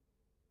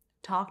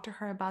 Talk to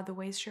her about the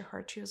ways she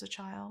hurt you as a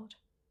child.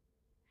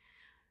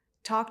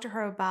 Talk to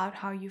her about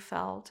how you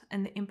felt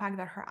and the impact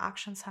that her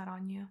actions had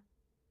on you.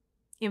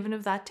 Even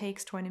if that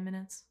takes 20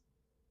 minutes.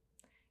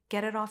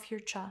 Get it off your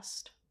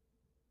chest.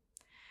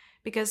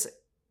 Because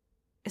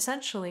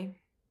essentially,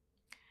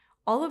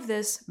 all of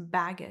this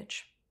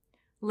baggage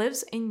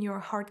lives in your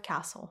heart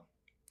castle.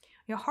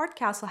 Your heart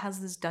castle has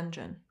this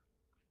dungeon.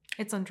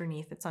 It's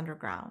underneath, it's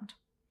underground.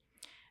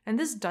 And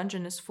this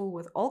dungeon is full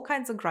with all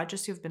kinds of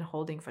grudges you've been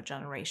holding for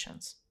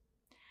generations.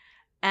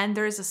 And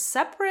there's a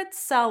separate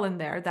cell in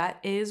there that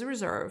is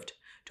reserved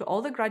to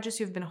all the grudges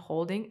you've been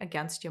holding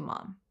against your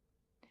mom.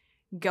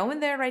 Go in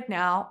there right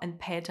now and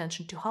pay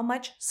attention to how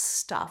much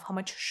stuff, how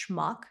much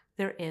schmuck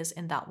there is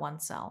in that one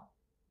cell.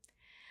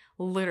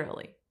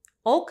 Literally.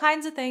 All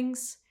kinds of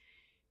things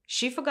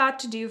she forgot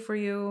to do for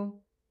you.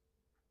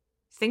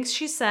 Things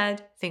she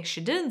said, things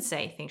she didn't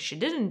say, things she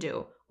didn't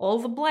do. All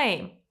the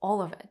blame,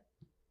 all of it.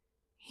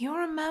 You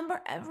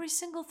remember every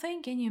single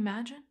thing, can you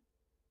imagine?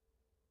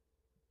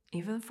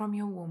 Even from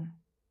your womb,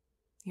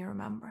 you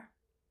remember.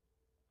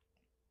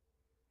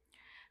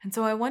 And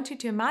so I want you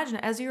to imagine,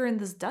 as you're in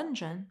this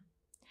dungeon,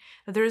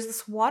 that there is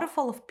this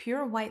waterfall of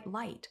pure white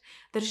light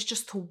that is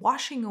just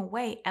washing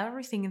away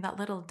everything in that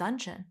little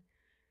dungeon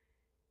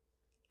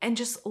and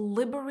just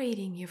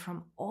liberating you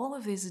from all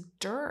of this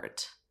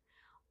dirt,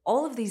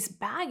 all of these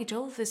baggage,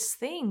 all of these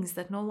things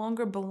that no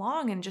longer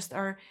belong and just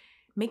are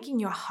making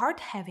your heart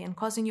heavy and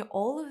causing you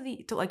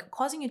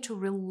causing you to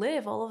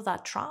relive all of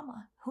that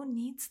trauma. Who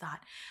needs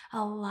that?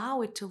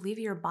 Allow it to leave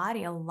your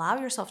body. Allow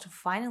yourself to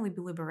finally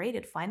be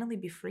liberated, finally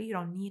be free. You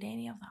don't need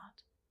any of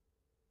that.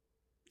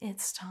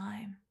 It's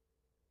time,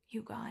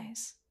 you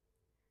guys.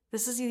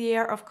 This is the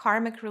year of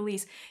karmic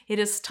release. It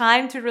is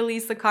time to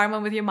release the karma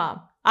with your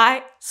mom.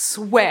 I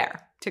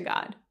swear to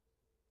God,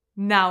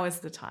 now is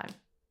the time.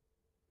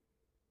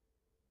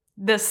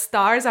 The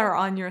stars are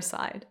on your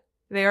side.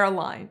 They are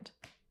aligned.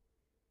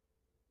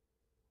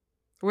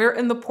 We're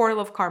in the portal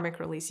of karmic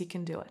release. You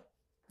can do it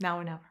now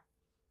or never.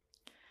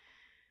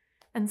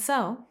 And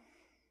so,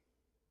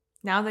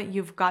 now that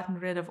you've gotten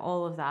rid of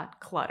all of that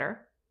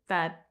clutter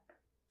that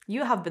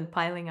you have been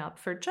piling up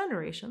for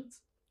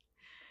generations,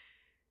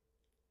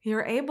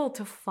 you're able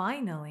to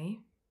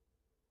finally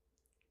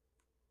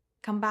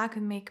come back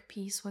and make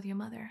peace with your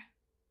mother.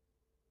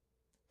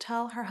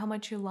 Tell her how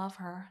much you love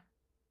her.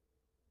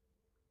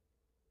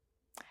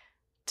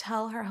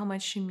 Tell her how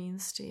much she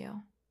means to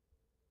you.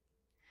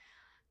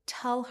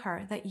 Tell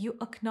her that you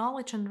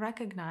acknowledge and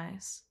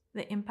recognize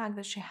the impact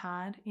that she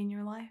had in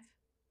your life.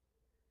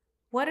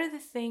 What are the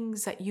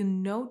things that you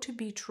know to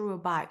be true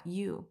about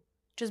you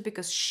just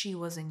because she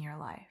was in your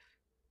life?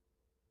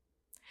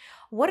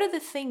 What are the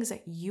things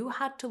that you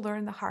had to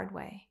learn the hard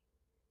way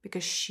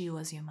because she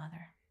was your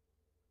mother?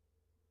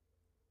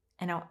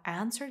 And now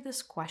answer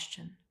this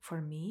question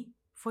for me,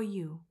 for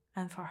you,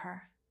 and for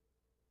her.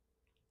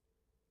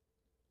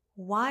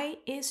 Why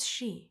is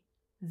she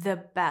the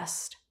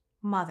best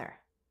mother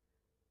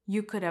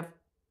you could have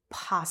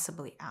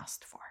possibly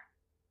asked for?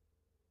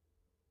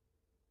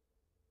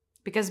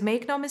 Because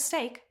make no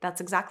mistake,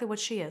 that's exactly what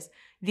she is.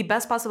 The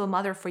best possible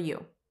mother for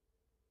you.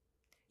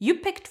 You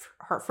picked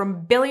her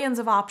from billions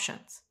of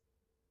options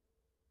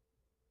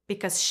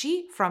because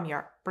she, from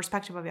your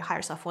perspective of your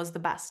higher self, was the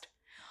best.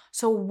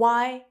 So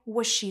why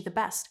was she the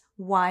best?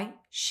 Why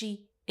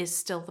she is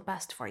still the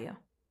best for you?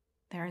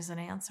 There is an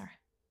answer.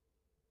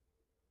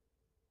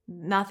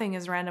 Nothing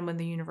is random in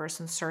the universe,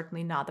 and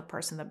certainly not the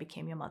person that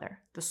became your mother,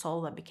 the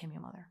soul that became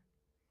your mother.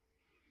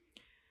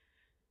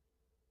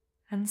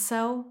 And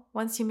so,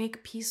 once you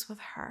make peace with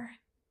her,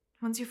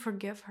 once you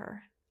forgive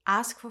her,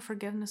 ask for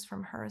forgiveness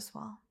from her as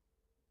well.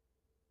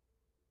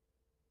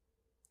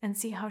 And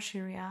see how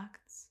she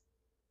reacts.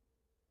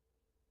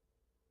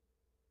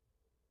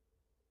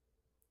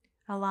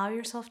 Allow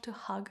yourself to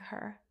hug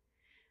her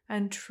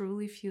and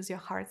truly fuse your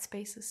heart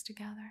spaces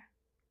together.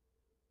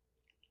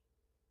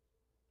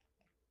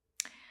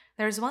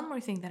 There's one more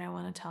thing that I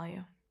want to tell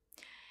you,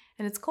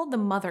 and it's called the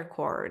mother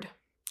cord.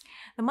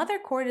 The mother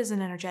cord is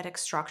an energetic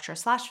structure /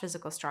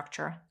 physical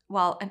structure.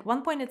 Well, at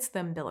one point it's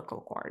the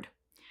umbilical cord.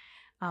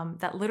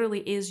 That literally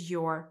is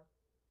your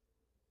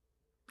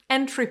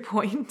entry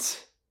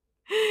point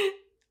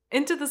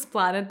into this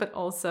planet, but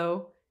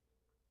also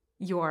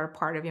you're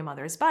part of your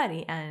mother's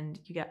body, and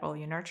you get all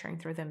your nurturing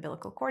through the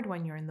umbilical cord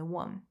when you're in the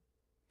womb.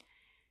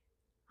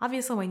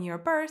 Obviously, when you're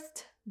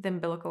birthed, the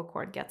umbilical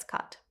cord gets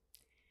cut.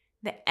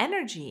 The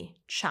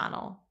energy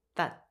channel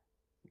that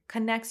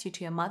connects you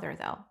to your mother,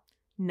 though,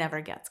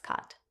 never gets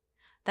cut.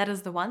 That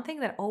is the one thing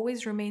that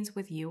always remains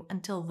with you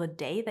until the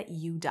day that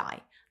you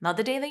die. Not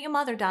the day that your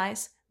mother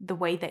dies, the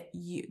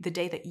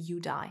day that you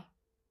die,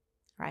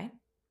 right?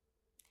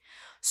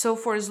 So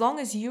for as long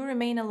as you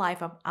remain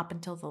alive up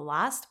until the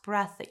last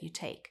breath that you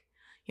take,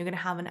 you're going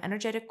to have an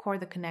energetic cord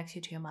that connects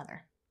you to your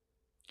mother.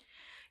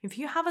 If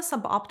you have a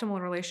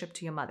suboptimal relationship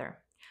to your mother,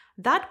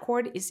 that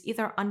cord is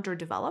either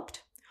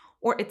underdeveloped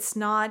or it's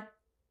not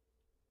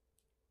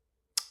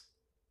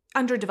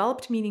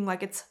underdeveloped, meaning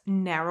like it's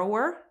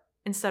narrower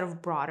instead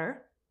of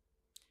broader.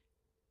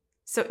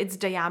 So its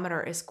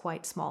diameter is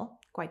quite small,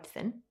 quite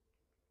thin.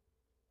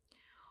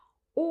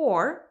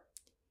 Or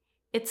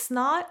it's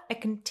not a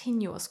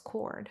continuous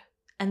cord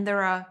and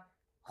there are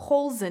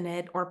holes in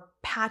it or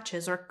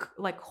patches or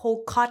like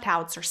whole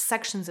cutouts or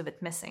sections of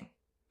it missing.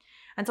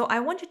 And so I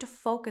want you to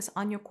focus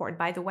on your cord.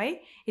 By the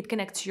way, it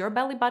connects your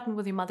belly button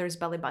with your mother's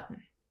belly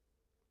button.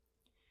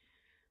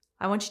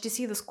 I want you to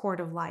see this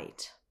cord of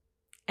light.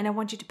 And I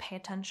want you to pay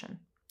attention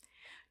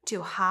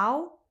to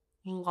how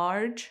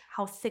large,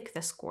 how thick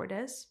this cord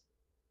is.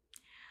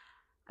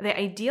 The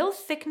ideal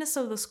thickness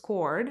of this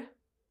cord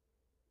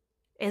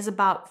is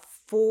about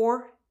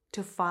 4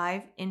 to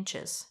 5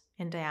 inches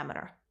in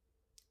diameter.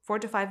 4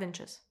 to 5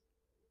 inches.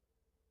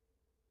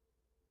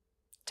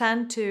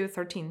 10 to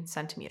 13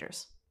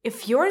 centimeters.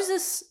 If yours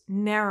is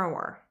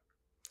narrower,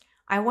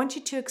 I want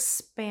you to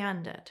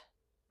expand it.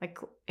 Like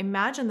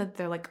imagine that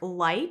they're like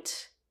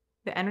light,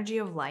 the energy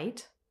of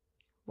light,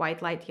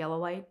 white light, yellow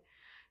light,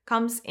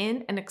 comes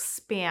in and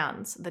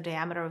expands the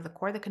diameter of the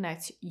cord that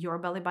connects your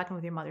belly button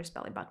with your mother's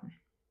belly button.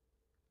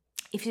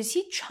 If you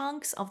see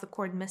chunks of the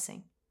cord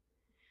missing,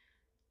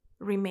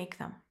 remake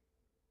them.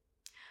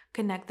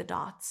 Connect the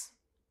dots.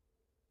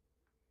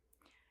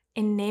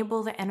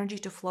 Enable the energy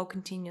to flow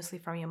continuously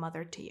from your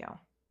mother to you.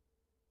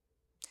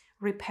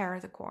 Repair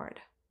the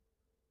cord.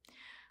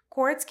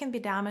 Cords can be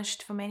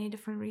damaged for many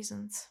different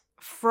reasons.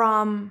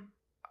 From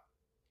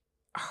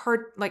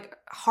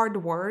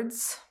hard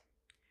words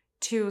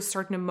to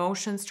certain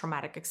emotions,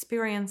 traumatic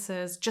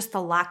experiences, just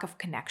the lack of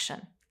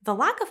connection. The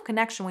lack of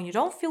connection when you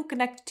don't feel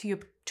connected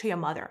to your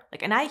mother.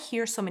 And I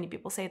hear so many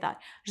people say that.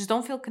 I just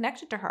don't feel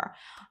connected to her.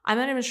 I'm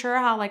not even sure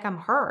how I'm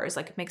hers.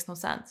 It makes no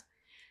sense.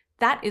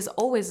 That is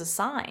always a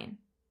sign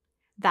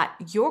that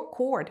your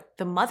cord,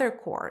 the mother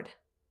cord,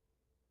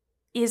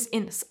 is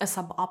in a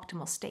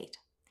suboptimal state.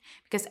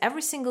 Because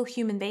every single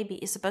human baby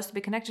is supposed to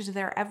be connected to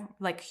their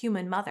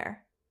human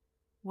mother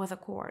with a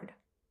cord.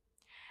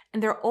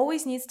 And there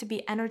always needs to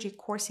be energy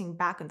coursing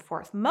back and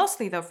forth,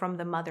 mostly though from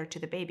the mother to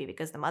the baby,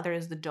 because the mother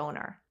is the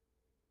donor.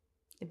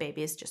 The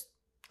baby is just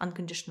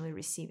unconditionally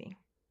receiving.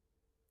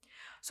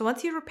 So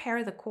once you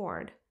repair the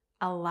cord,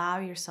 allow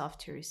yourself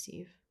to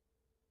receive.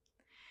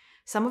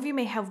 Some of you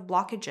may have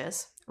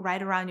blockages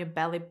right around your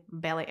belly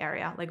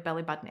area, like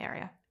belly button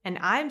area. And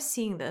I'm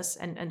seeing this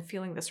and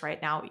feeling this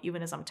right now,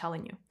 even as I'm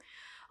telling you.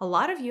 A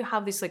lot of you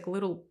have these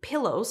little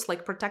pillows,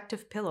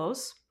 protective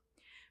pillows,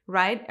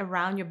 right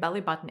around your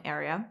belly button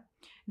area.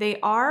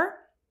 They are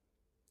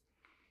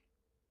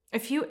a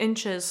few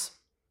inches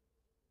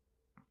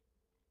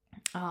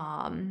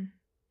in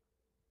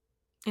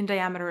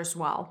diameter as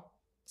well.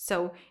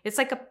 So it's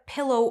like a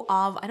pillow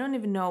of, I don't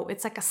even know,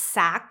 it's like a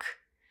sack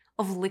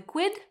of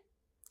liquid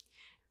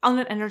on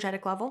an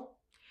energetic level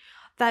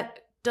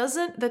that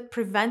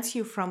prevents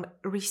you from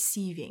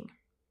receiving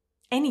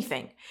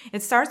anything.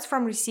 It starts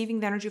from receiving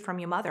the energy from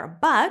your mother,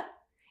 but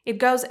it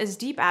goes as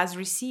deep as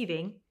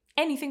receiving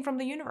anything from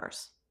the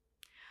universe.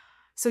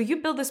 So you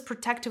build this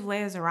protective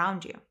layers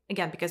around you.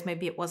 Again, because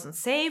maybe it wasn't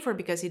safe or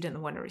because you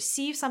didn't want to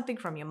receive something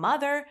from your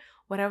mother,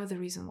 whatever the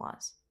reason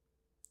was.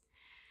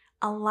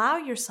 Allow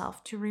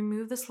yourself to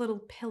remove this little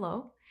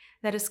pillow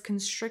that is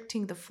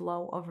constricting the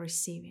flow of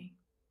receiving.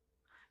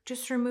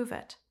 Just remove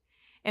it.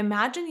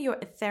 Imagine your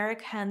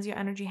etheric hands, your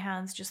energy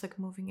hands, just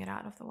moving it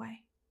out of the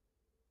way.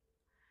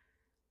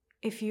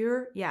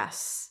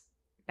 Yes,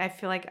 I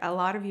feel like a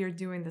lot of you are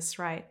doing this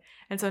right.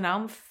 And so now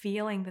I'm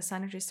feeling this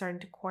energy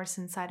starting to course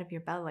inside of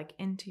your belly,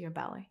 into your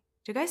belly.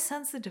 Do you guys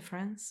sense the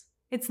difference?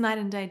 It's night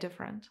and day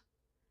different.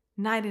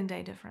 Night and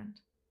day different.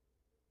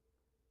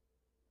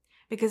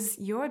 Because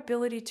your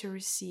ability to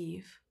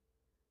receive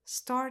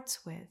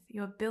starts with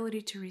your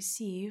ability to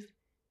receive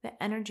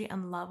the energy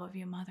and love of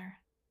your mother.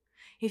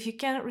 If you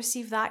cannot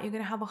receive that, you're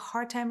going to have a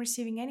hard time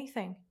receiving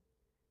anything.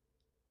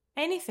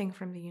 Anything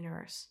from the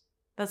universe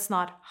that's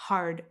not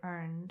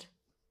hard-earned.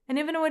 And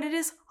even when it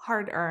is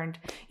hard-earned,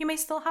 you may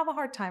still have a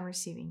hard time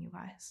receiving, you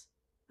guys.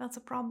 That's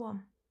a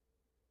problem.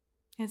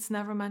 It's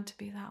never meant to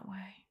be that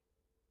way.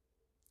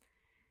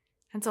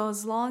 And so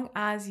as long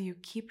as you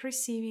keep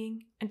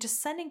receiving and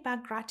just sending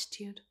back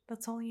gratitude,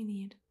 that's all you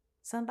need.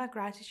 Send back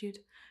gratitude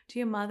to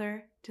your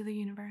mother, to the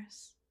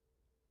universe.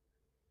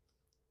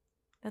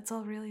 That's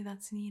all really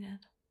that's needed.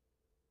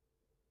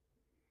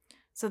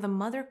 So the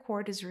mother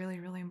cord is really,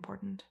 really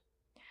important.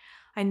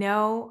 I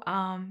know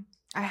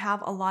I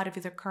have a lot of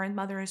either current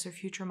mothers or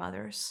future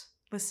mothers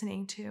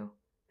listening to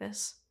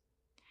this.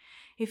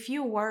 If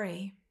you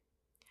worry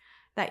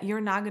that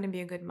you're not going to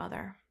be a good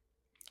mother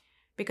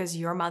because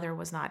your mother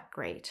was not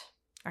great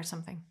or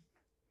something.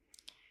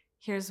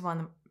 Here's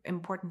one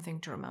important thing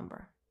to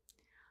remember.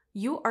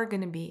 You are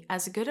going to be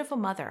as good of a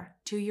mother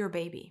to your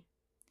baby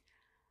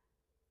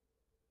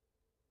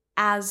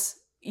as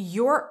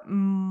your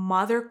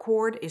mother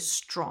cord is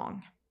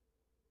strong.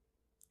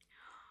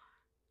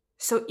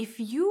 So if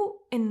you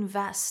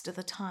invest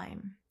the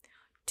time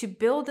to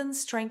build and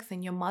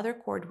strengthen your mother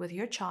cord with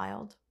your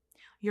child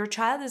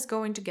is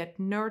going to get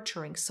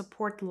nurturing,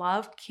 support,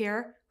 love,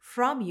 care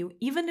from you,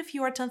 even if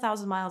you are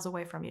 10,000 miles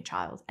away from your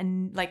child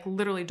and like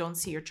literally don't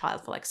see your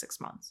child for like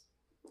 6 months.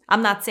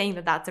 I'm not saying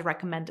that that's a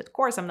recommended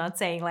course. I'm not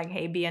saying like,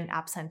 hey, be an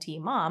absentee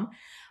mom,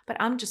 but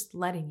I'm just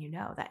letting you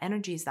know that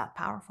energy is that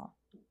powerful.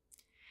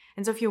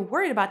 And so if you're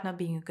worried about not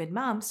being a good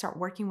mom, start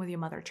working with your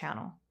mother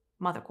channel,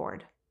 mother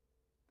cord.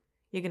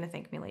 You're going to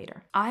thank me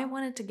later. I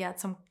wanted to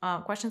get some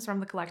questions from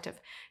the collective.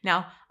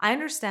 Now, I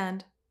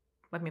understand,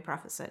 let me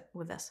preface it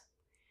with this.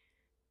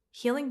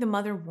 Healing the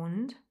mother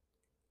wound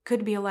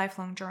could be a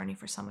lifelong journey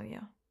for some of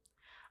you.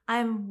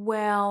 I'm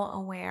well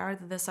aware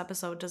that this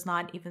episode does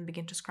not even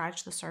begin to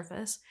scratch the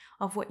surface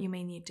of what you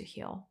may need to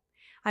heal.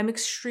 I'm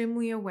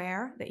extremely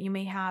aware that you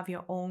may have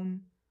your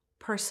own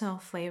personal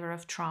flavor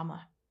of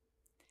trauma.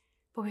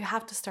 But we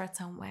have to start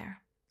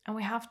somewhere. And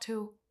we have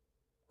to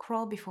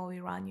crawl before we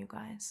run, you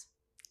guys.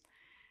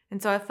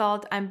 And so I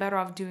felt I'm better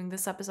off doing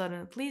this episode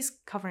and at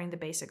least covering the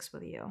basics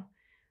with you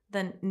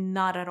than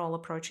not at all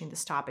approaching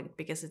this topic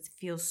because it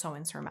feels so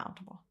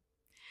insurmountable.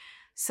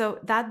 So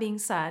that being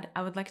said,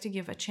 I would like to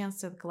give a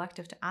chance to the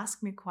collective to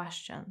ask me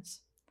questions.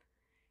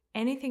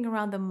 Anything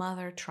around the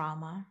mother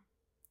trauma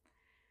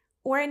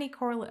or any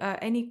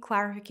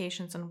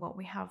clarifications on what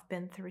we have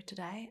been through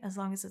today, as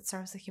long as it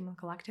serves the human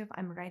collective,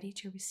 I'm ready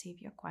to receive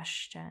your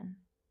question.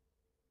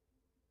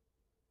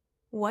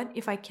 What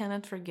if I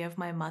cannot forgive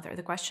my mother?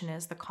 The question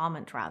is, the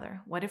comment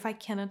rather. What if I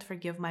cannot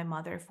forgive my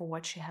mother for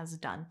what she has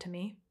done to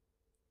me?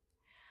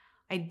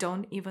 I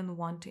don't even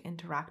want to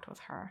interact with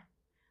her.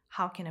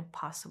 How can I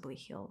possibly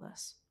heal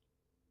this?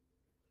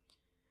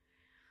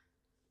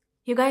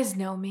 You guys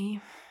know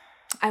me.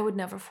 I would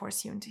never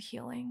force you into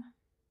healing.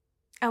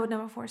 I would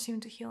never force you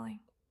into healing.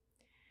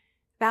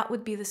 That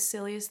would be the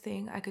silliest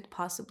thing I could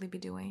possibly be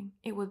doing.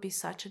 It would be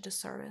such a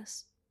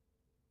disservice.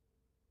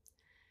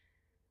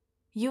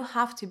 You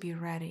have to be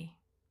ready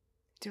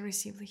to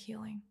receive the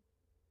healing.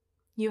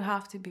 You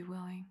have to be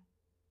willing.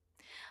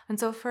 And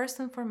so first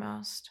and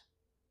foremost,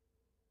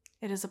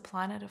 it is a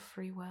planet of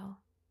free will.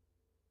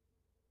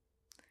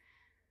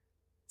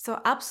 So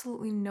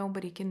absolutely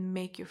nobody can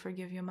make you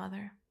forgive your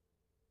mother.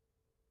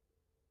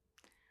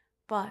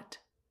 But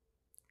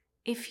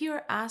if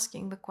you're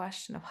asking the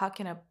question of how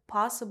can I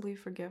possibly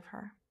forgive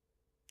her,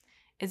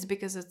 it's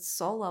because at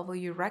soul level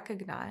you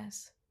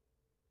recognize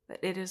that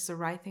it is the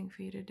right thing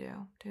for you to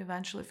do to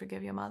eventually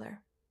forgive your mother.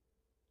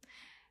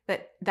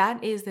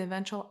 That is the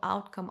eventual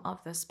outcome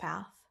of this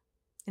path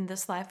in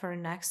this life or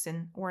next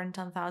or in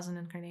 10,000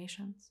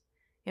 incarnations.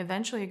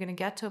 Eventually you're going to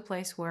get to a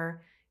place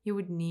where you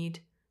would need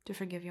to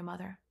forgive your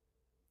mother.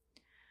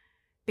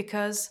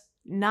 Because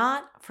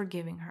not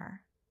forgiving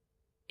her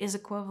is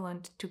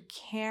equivalent to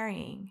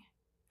carrying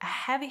a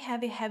heavy,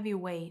 heavy, heavy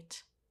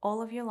weight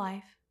all of your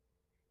life,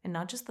 and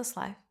not just this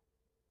life,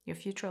 your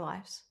future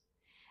lives,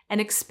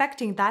 and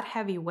expecting that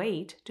heavy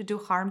weight to do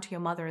harm to your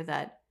mother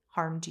that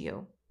harmed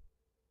you.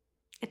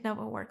 It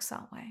never works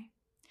that way.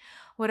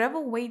 Whatever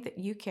weight that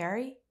you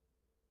carry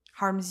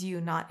harms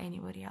you, not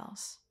anybody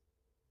else.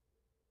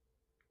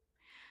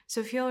 So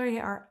if you already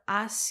are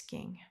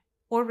asking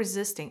or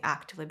resisting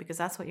actively, because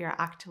that's what you're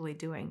actively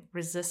doing,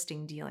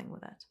 resisting dealing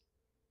with it,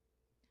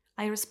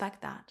 I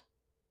respect that.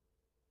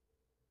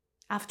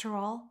 After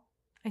all,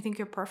 I think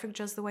you're perfect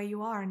just the way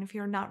you are. And if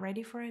you're not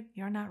ready for it,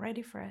 you're not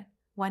ready for it.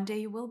 One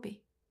day you will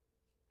be.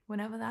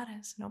 Whenever that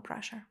is, no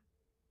pressure.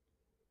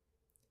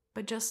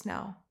 But just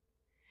know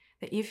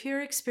that if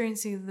you're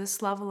experiencing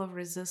this level of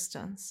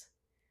resistance,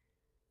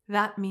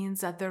 that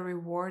means that the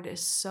reward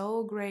is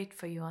so great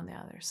for you on the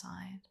other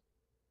side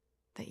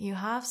that you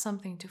have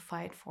something to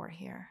fight for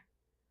here.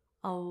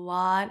 A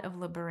lot of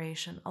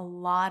liberation, a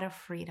lot of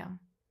freedom,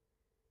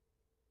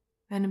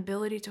 an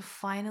ability to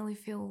finally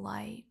feel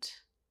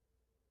light.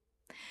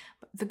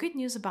 But the good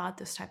news about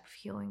this type of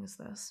healing is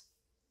this.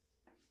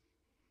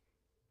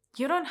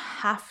 You don't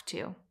have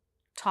to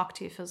talk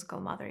to your physical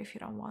mother if you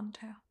don't want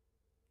to.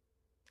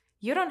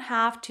 You don't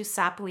have to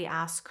sappily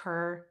ask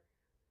her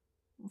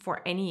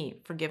for any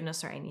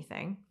forgiveness or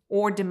anything,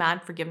 or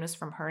demand forgiveness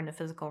from her in the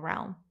physical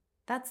realm.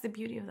 That's the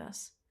beauty of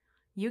this.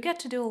 You get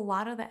to do a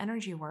lot of the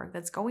energy work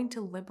that's going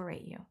to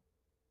liberate you.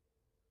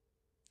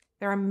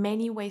 There are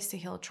many ways to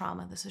heal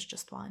trauma. This is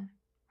just one,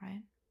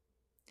 right?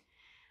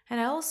 And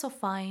I also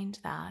find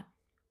that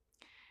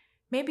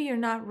maybe you're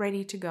not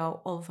ready to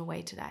go all the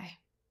way today.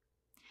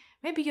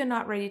 Maybe you're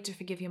not ready to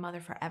forgive your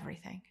mother for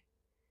everything.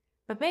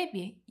 But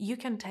maybe you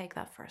can take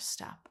that first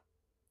step.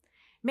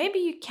 Maybe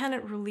you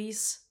cannot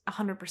release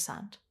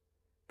 100%,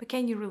 but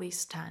can you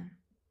release 10?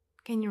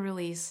 Can you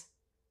release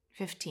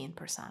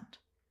 15%?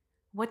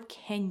 What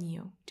can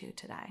you do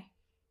today?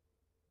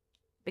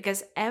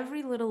 Because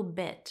every little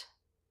bit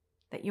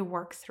that you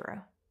work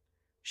through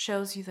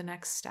shows you the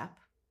next step,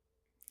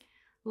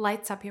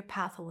 lights up your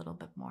path a little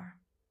bit more,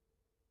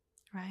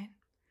 right?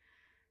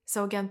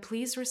 So again,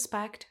 please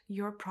respect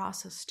your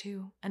process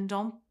too, and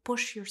don't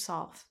push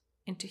yourself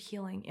into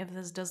healing if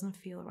this doesn't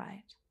feel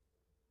right.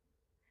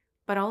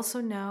 But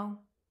also know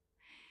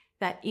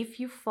that if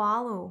you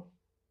follow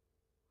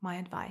my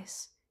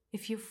advice,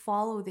 if you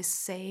follow these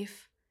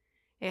safe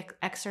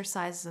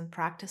exercises and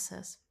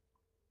practices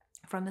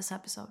from this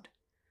episode,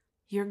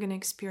 you're going to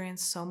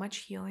experience so much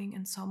healing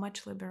and so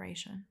much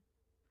liberation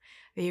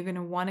that you're going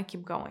to want to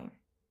keep going.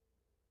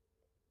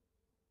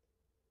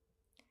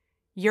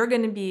 You're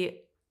going to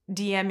be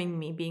DMing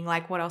me being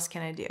like, what else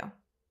can I do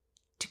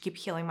to keep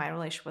healing my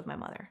relationship with my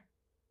mother?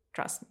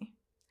 Trust me.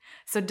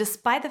 So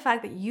despite the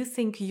fact that you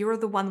think you're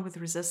the one with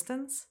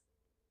resistance,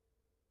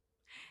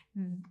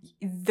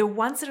 the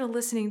ones that are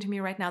listening to me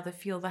right now that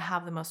feel they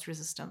have the most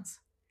resistance,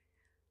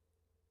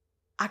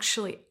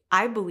 actually,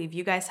 I believe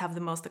you guys have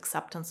the most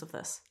acceptance of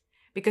this,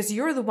 because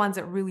you're the ones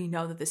that really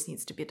know that this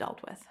needs to be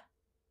dealt with.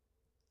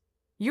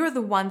 You're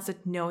the ones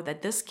that know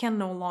that this can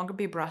no longer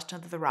be brushed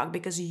under the rug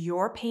because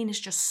your pain is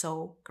just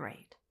so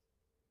great.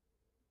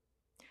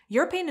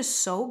 Your pain is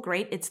so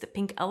great, it's the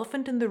pink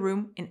elephant in the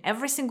room. In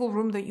every single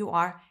room that you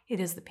are, it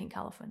is the pink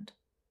elephant.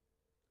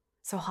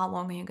 So how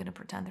long are you going to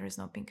pretend there is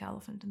no pink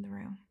elephant in the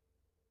room?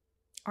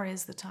 Or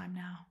is the time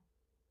now?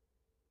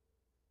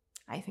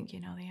 I think you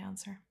know the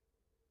answer.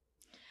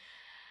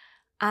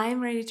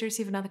 I'm ready to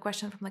receive another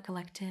question from the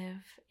collective.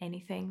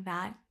 Anything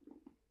that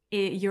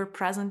you're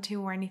present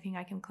to or anything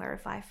I can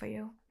clarify for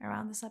you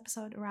around this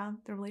episode, around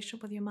the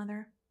relationship with your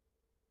mother.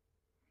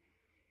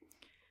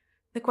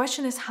 The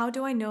question is, how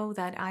do I know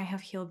that I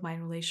have healed my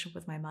relationship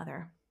with my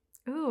mother?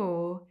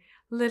 Ooh,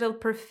 little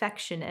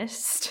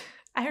perfectionist.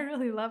 I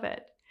really love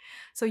it.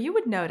 So you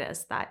would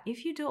notice that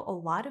if you do a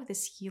lot of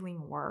this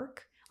healing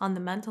work on the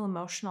mental,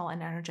 emotional,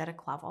 and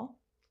energetic level,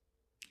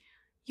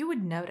 you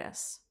would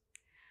notice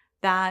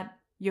that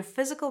your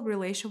physical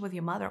relationship with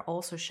your mother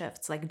also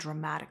shifts like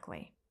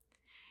dramatically.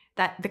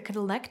 That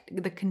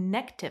the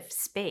connective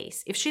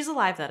space, if she's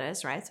alive, that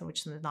is, right? So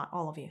which is not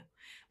all of you,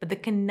 but the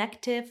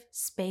connective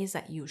space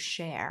that you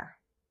share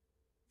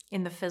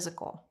in the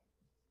physical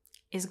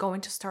is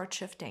going to start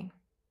shifting.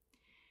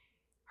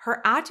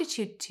 Her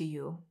attitude to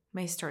you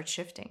may start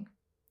shifting.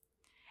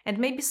 And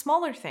maybe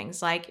smaller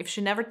things, like if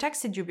she never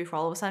texted you before,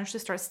 all of a sudden she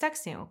starts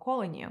texting or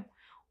calling you.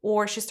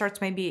 Or she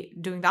starts maybe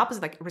doing the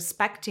opposite, like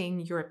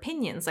respecting your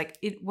opinions, like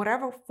in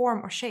whatever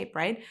form or shape,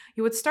 right?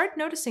 You would start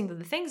noticing that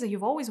the things that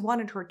you've always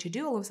wanted her to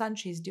do, all of a sudden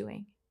she's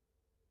doing,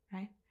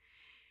 right?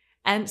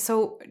 And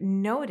so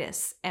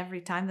notice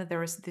every time that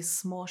there is these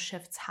small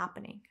shifts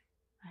happening,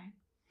 right?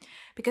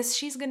 Because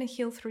she's going to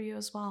heal through you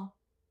as well.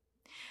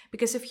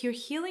 Because if you're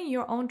healing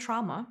your own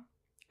trauma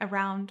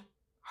around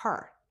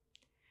her,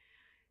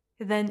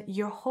 then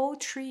your whole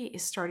tree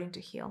is starting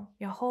to heal,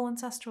 your whole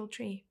ancestral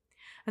tree.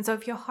 And so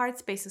if your heart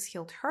space is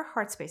healed, her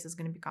heart space is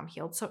going to become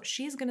healed. So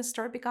she's going to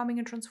start becoming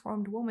a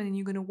transformed woman, and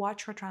you're going to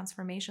watch her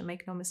transformation.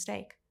 Make no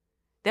mistake.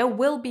 There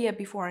will be a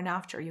before and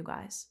after, you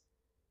guys.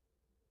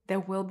 There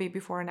will be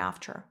before and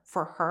after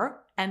for her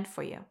and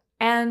for you.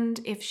 And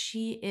if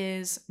she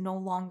is no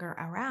longer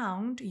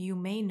around, you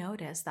may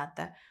notice that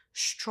the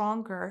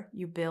stronger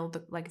you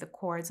build like the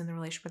cords in the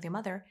relationship with your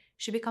mother,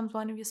 she becomes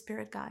one of your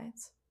spirit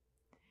guides.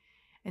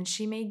 And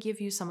she may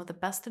give you some of the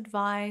best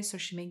advice, or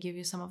she may give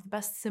you some of the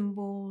best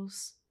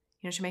symbols.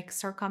 You know, she may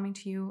start coming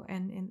to you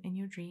in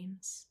your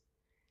dreams.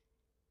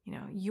 You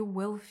know, you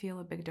will feel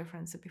a big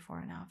difference before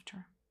and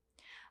after.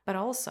 But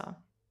also,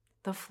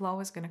 the flow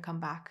is going to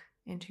come back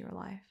into your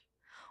life.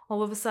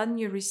 All of a sudden,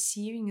 your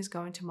receiving is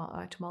going to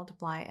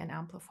multiply and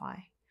amplify.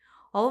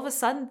 All of a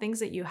sudden, things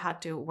that you had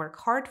to work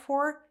hard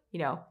for, you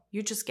know,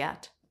 you just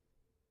get.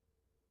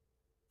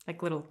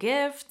 Like little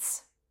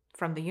gifts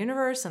from the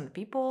universe and the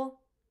people.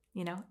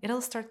 You know,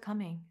 it'll start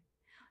coming.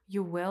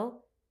 You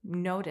will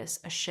notice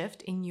a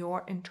shift in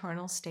your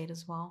internal state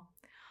as well.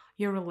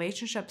 Your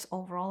relationships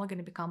overall are going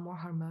to become more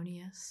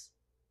harmonious.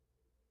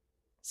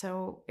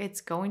 So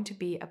it's going to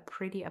be a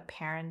pretty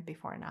apparent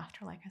before and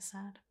after, like I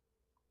said.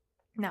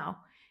 Now,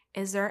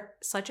 is there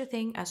such a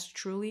thing as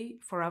truly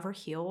forever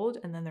healed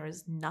and then there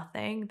is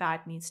nothing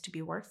that needs to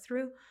be worked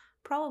through?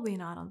 Probably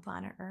not on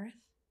planet Earth.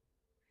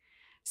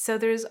 So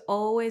there's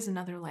always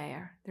another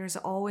layer. There's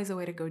always a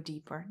way to go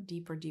deeper,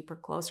 deeper, deeper,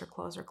 closer,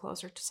 closer,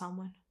 closer to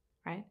someone,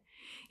 right?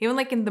 Even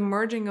like in the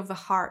merging of the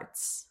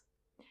hearts,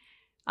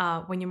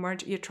 when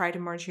you try to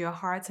merge your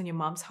hearts and your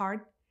mom's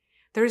heart,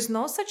 there is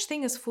no such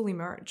thing as fully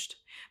merged,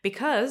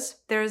 because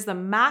there is the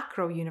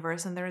macro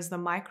universe and there is the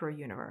micro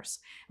universe.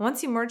 And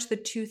once you merge the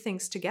two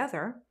things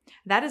together,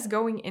 that is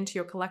going into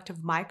your collective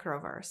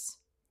microverse,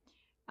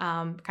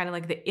 kind of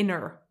like the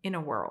inner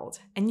world.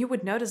 And you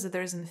would notice that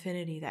there's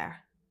infinity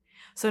there.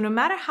 So no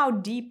matter how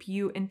deep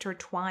you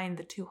intertwine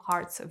the two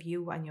hearts of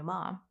you and your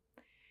mom,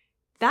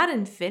 that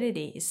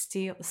infinity is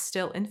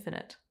still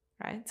infinite,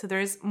 right? So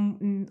there's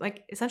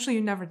like essentially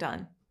you're never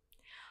done.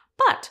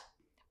 But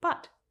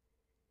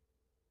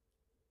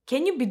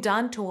can you be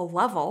done to a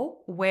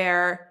level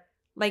where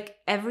like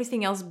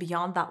everything else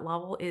beyond that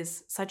level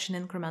is such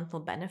an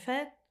incremental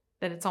benefit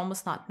that it's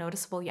almost not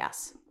noticeable?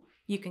 Yes,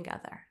 you can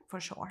get there for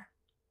sure.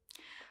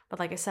 But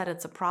like I said,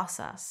 it's a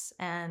process,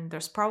 and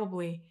there's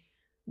probably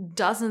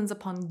dozens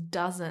upon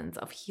dozens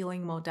of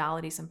healing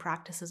modalities and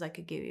practices I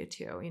could give you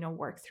to,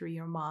 work through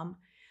your mom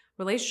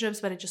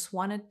relationships, but I just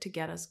wanted to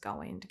get us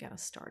going, to get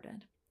us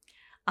started.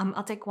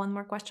 I'll take one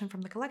more question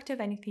from the collective.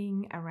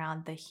 Anything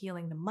around the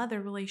healing the mother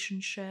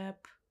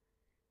relationship?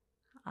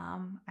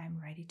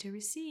 I'm ready to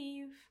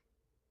receive.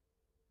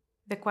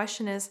 The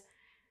question is,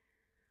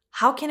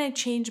 how can I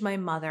change my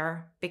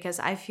mother? Because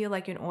I feel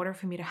like in order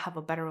for me to have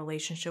a better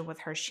relationship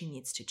with her, she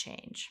needs to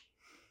change.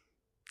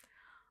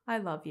 I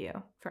love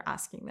you for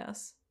asking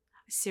this.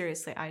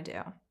 Seriously, I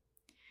do.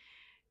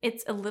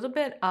 It's a little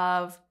bit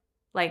of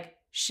like,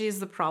 she's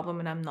the problem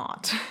and I'm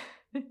not,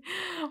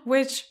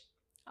 which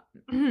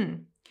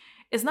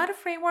is not a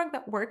framework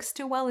that works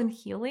too well in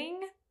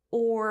healing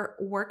or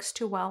works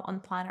too well on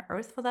planet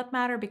Earth for that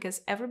matter,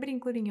 because everybody,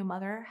 including your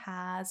mother,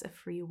 has a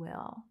free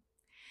will.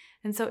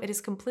 And so it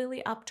is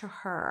completely up to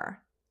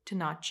her to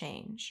not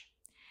change.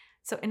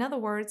 So in other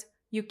words,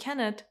 you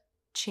cannot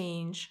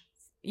change.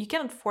 You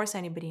cannot force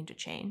anybody into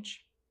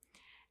change.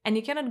 And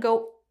you cannot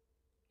go,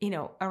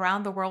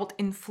 around the world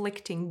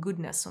inflicting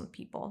goodness on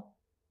people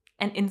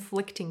and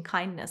inflicting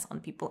kindness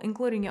on people,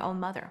 including your own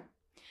mother.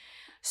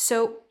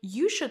 So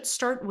you should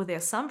start with the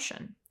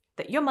assumption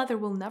that your mother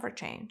will never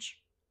change.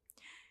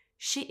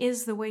 She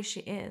is the way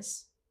she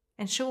is,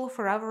 and she will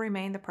forever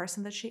remain the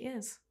person that she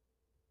is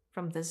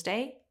from this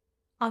day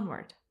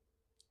onward.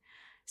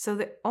 So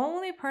the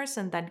only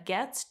person that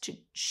gets to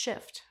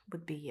shift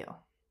would be you,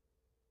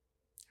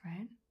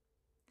 right?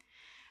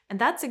 And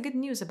that's the good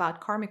news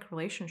about karmic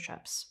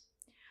relationships.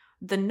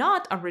 The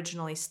knot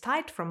originally is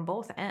tied from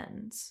both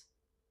ends,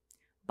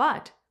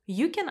 but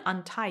you can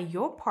untie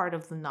your part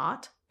of the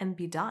knot and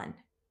be done.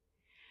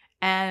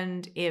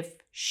 And if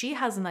she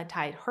hasn't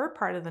untied her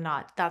part of the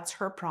knot, that's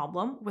her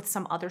problem with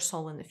some other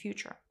soul in the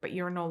future, but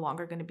you're no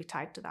longer going to be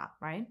tied to that,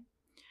 right?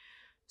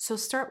 So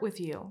start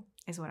with you,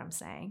 is what I'm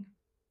saying.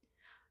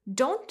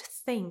 Don't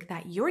think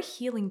that your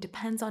healing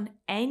depends on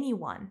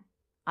anyone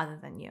other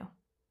than you.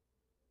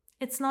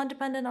 It's not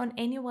dependent on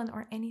anyone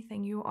or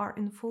anything. You are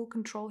in full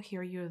control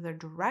here. You're the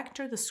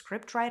director, the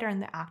script writer,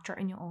 and the actor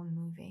in your own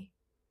movie.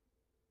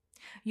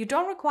 You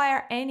don't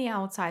require any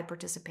outside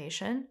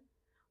participation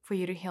for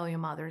you to heal your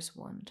mother's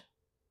wound.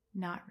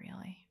 Not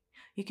really.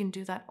 You can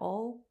do that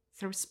all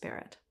through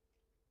spirit.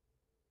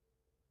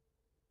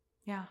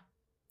 Yeah.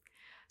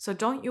 So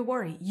don't you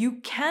worry.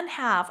 You can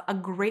have a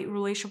great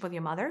relationship with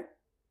your mother,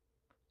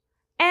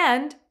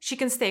 and she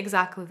can stay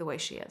exactly the way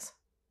she is.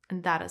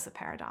 And that is a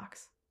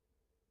paradox.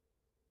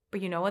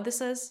 But you know what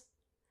this is?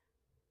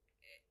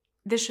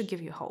 This should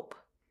give you hope.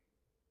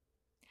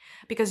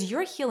 Because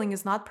your healing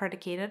is not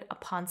predicated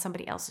upon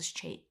somebody else's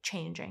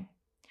changing.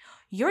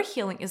 Your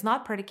healing is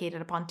not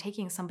predicated upon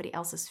taking somebody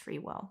else's free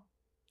will.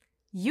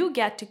 You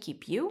get to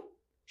keep you,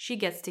 she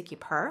gets to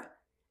keep her,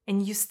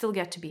 and you still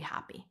get to be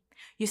happy.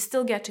 You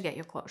still get to get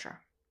your closure.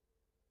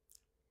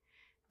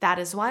 That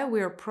is why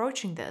we're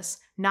approaching this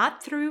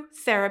not through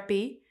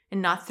therapy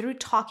and not through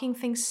talking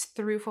things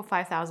through for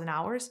 5,000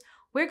 hours.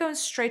 We're going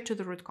straight to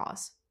the root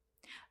cause.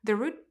 The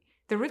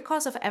root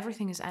cause of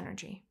everything is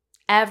energy.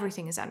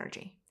 Everything is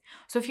energy.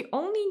 So if you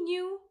only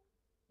knew,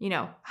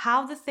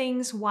 how the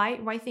things,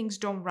 why things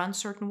don't run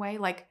certain way,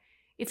 like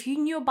if you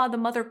knew about the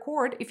mother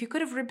cord, if you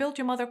could have rebuilt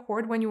your mother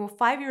cord when you were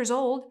 5 years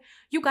old,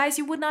 you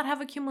would not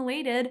have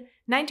accumulated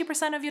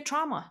 90% of your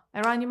trauma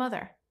around your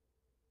mother.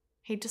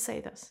 Hate to say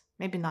this.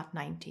 Maybe not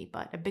 90,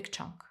 but a big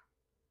chunk.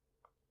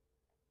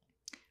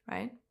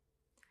 Right?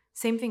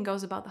 Same thing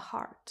goes about the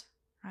heart,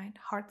 right?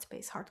 Heart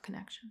space, heart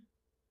connection.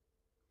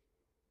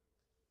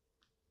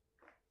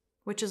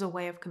 Which is a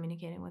way of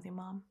communicating with your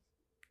mom.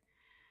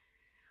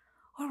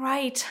 All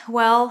right.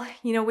 Well,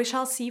 we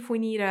shall see if we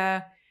need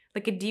a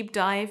deep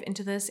dive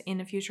into this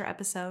in a future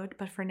episode.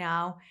 But for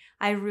now,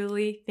 I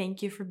really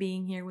thank you for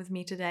being here with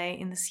me today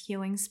in this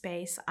healing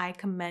space. I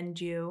commend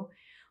you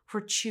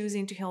for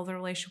choosing to heal the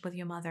relationship with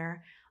your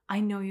mother. I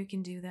know you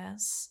can do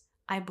this.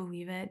 I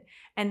believe it.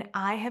 And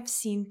I have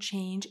seen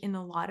change in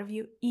a lot of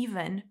you,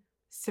 even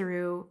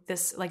through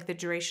this, the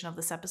duration of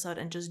this episode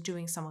and just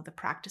doing some of the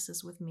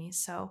practices with me.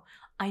 So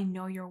I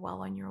know you're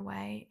well on your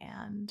way,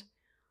 and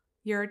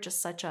you're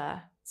just such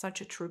a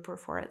trooper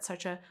for it,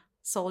 such a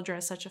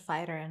soldier, such a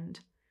fighter, and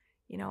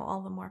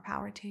all the more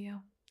power to you.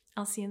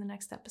 I'll see you in the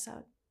next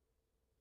episode.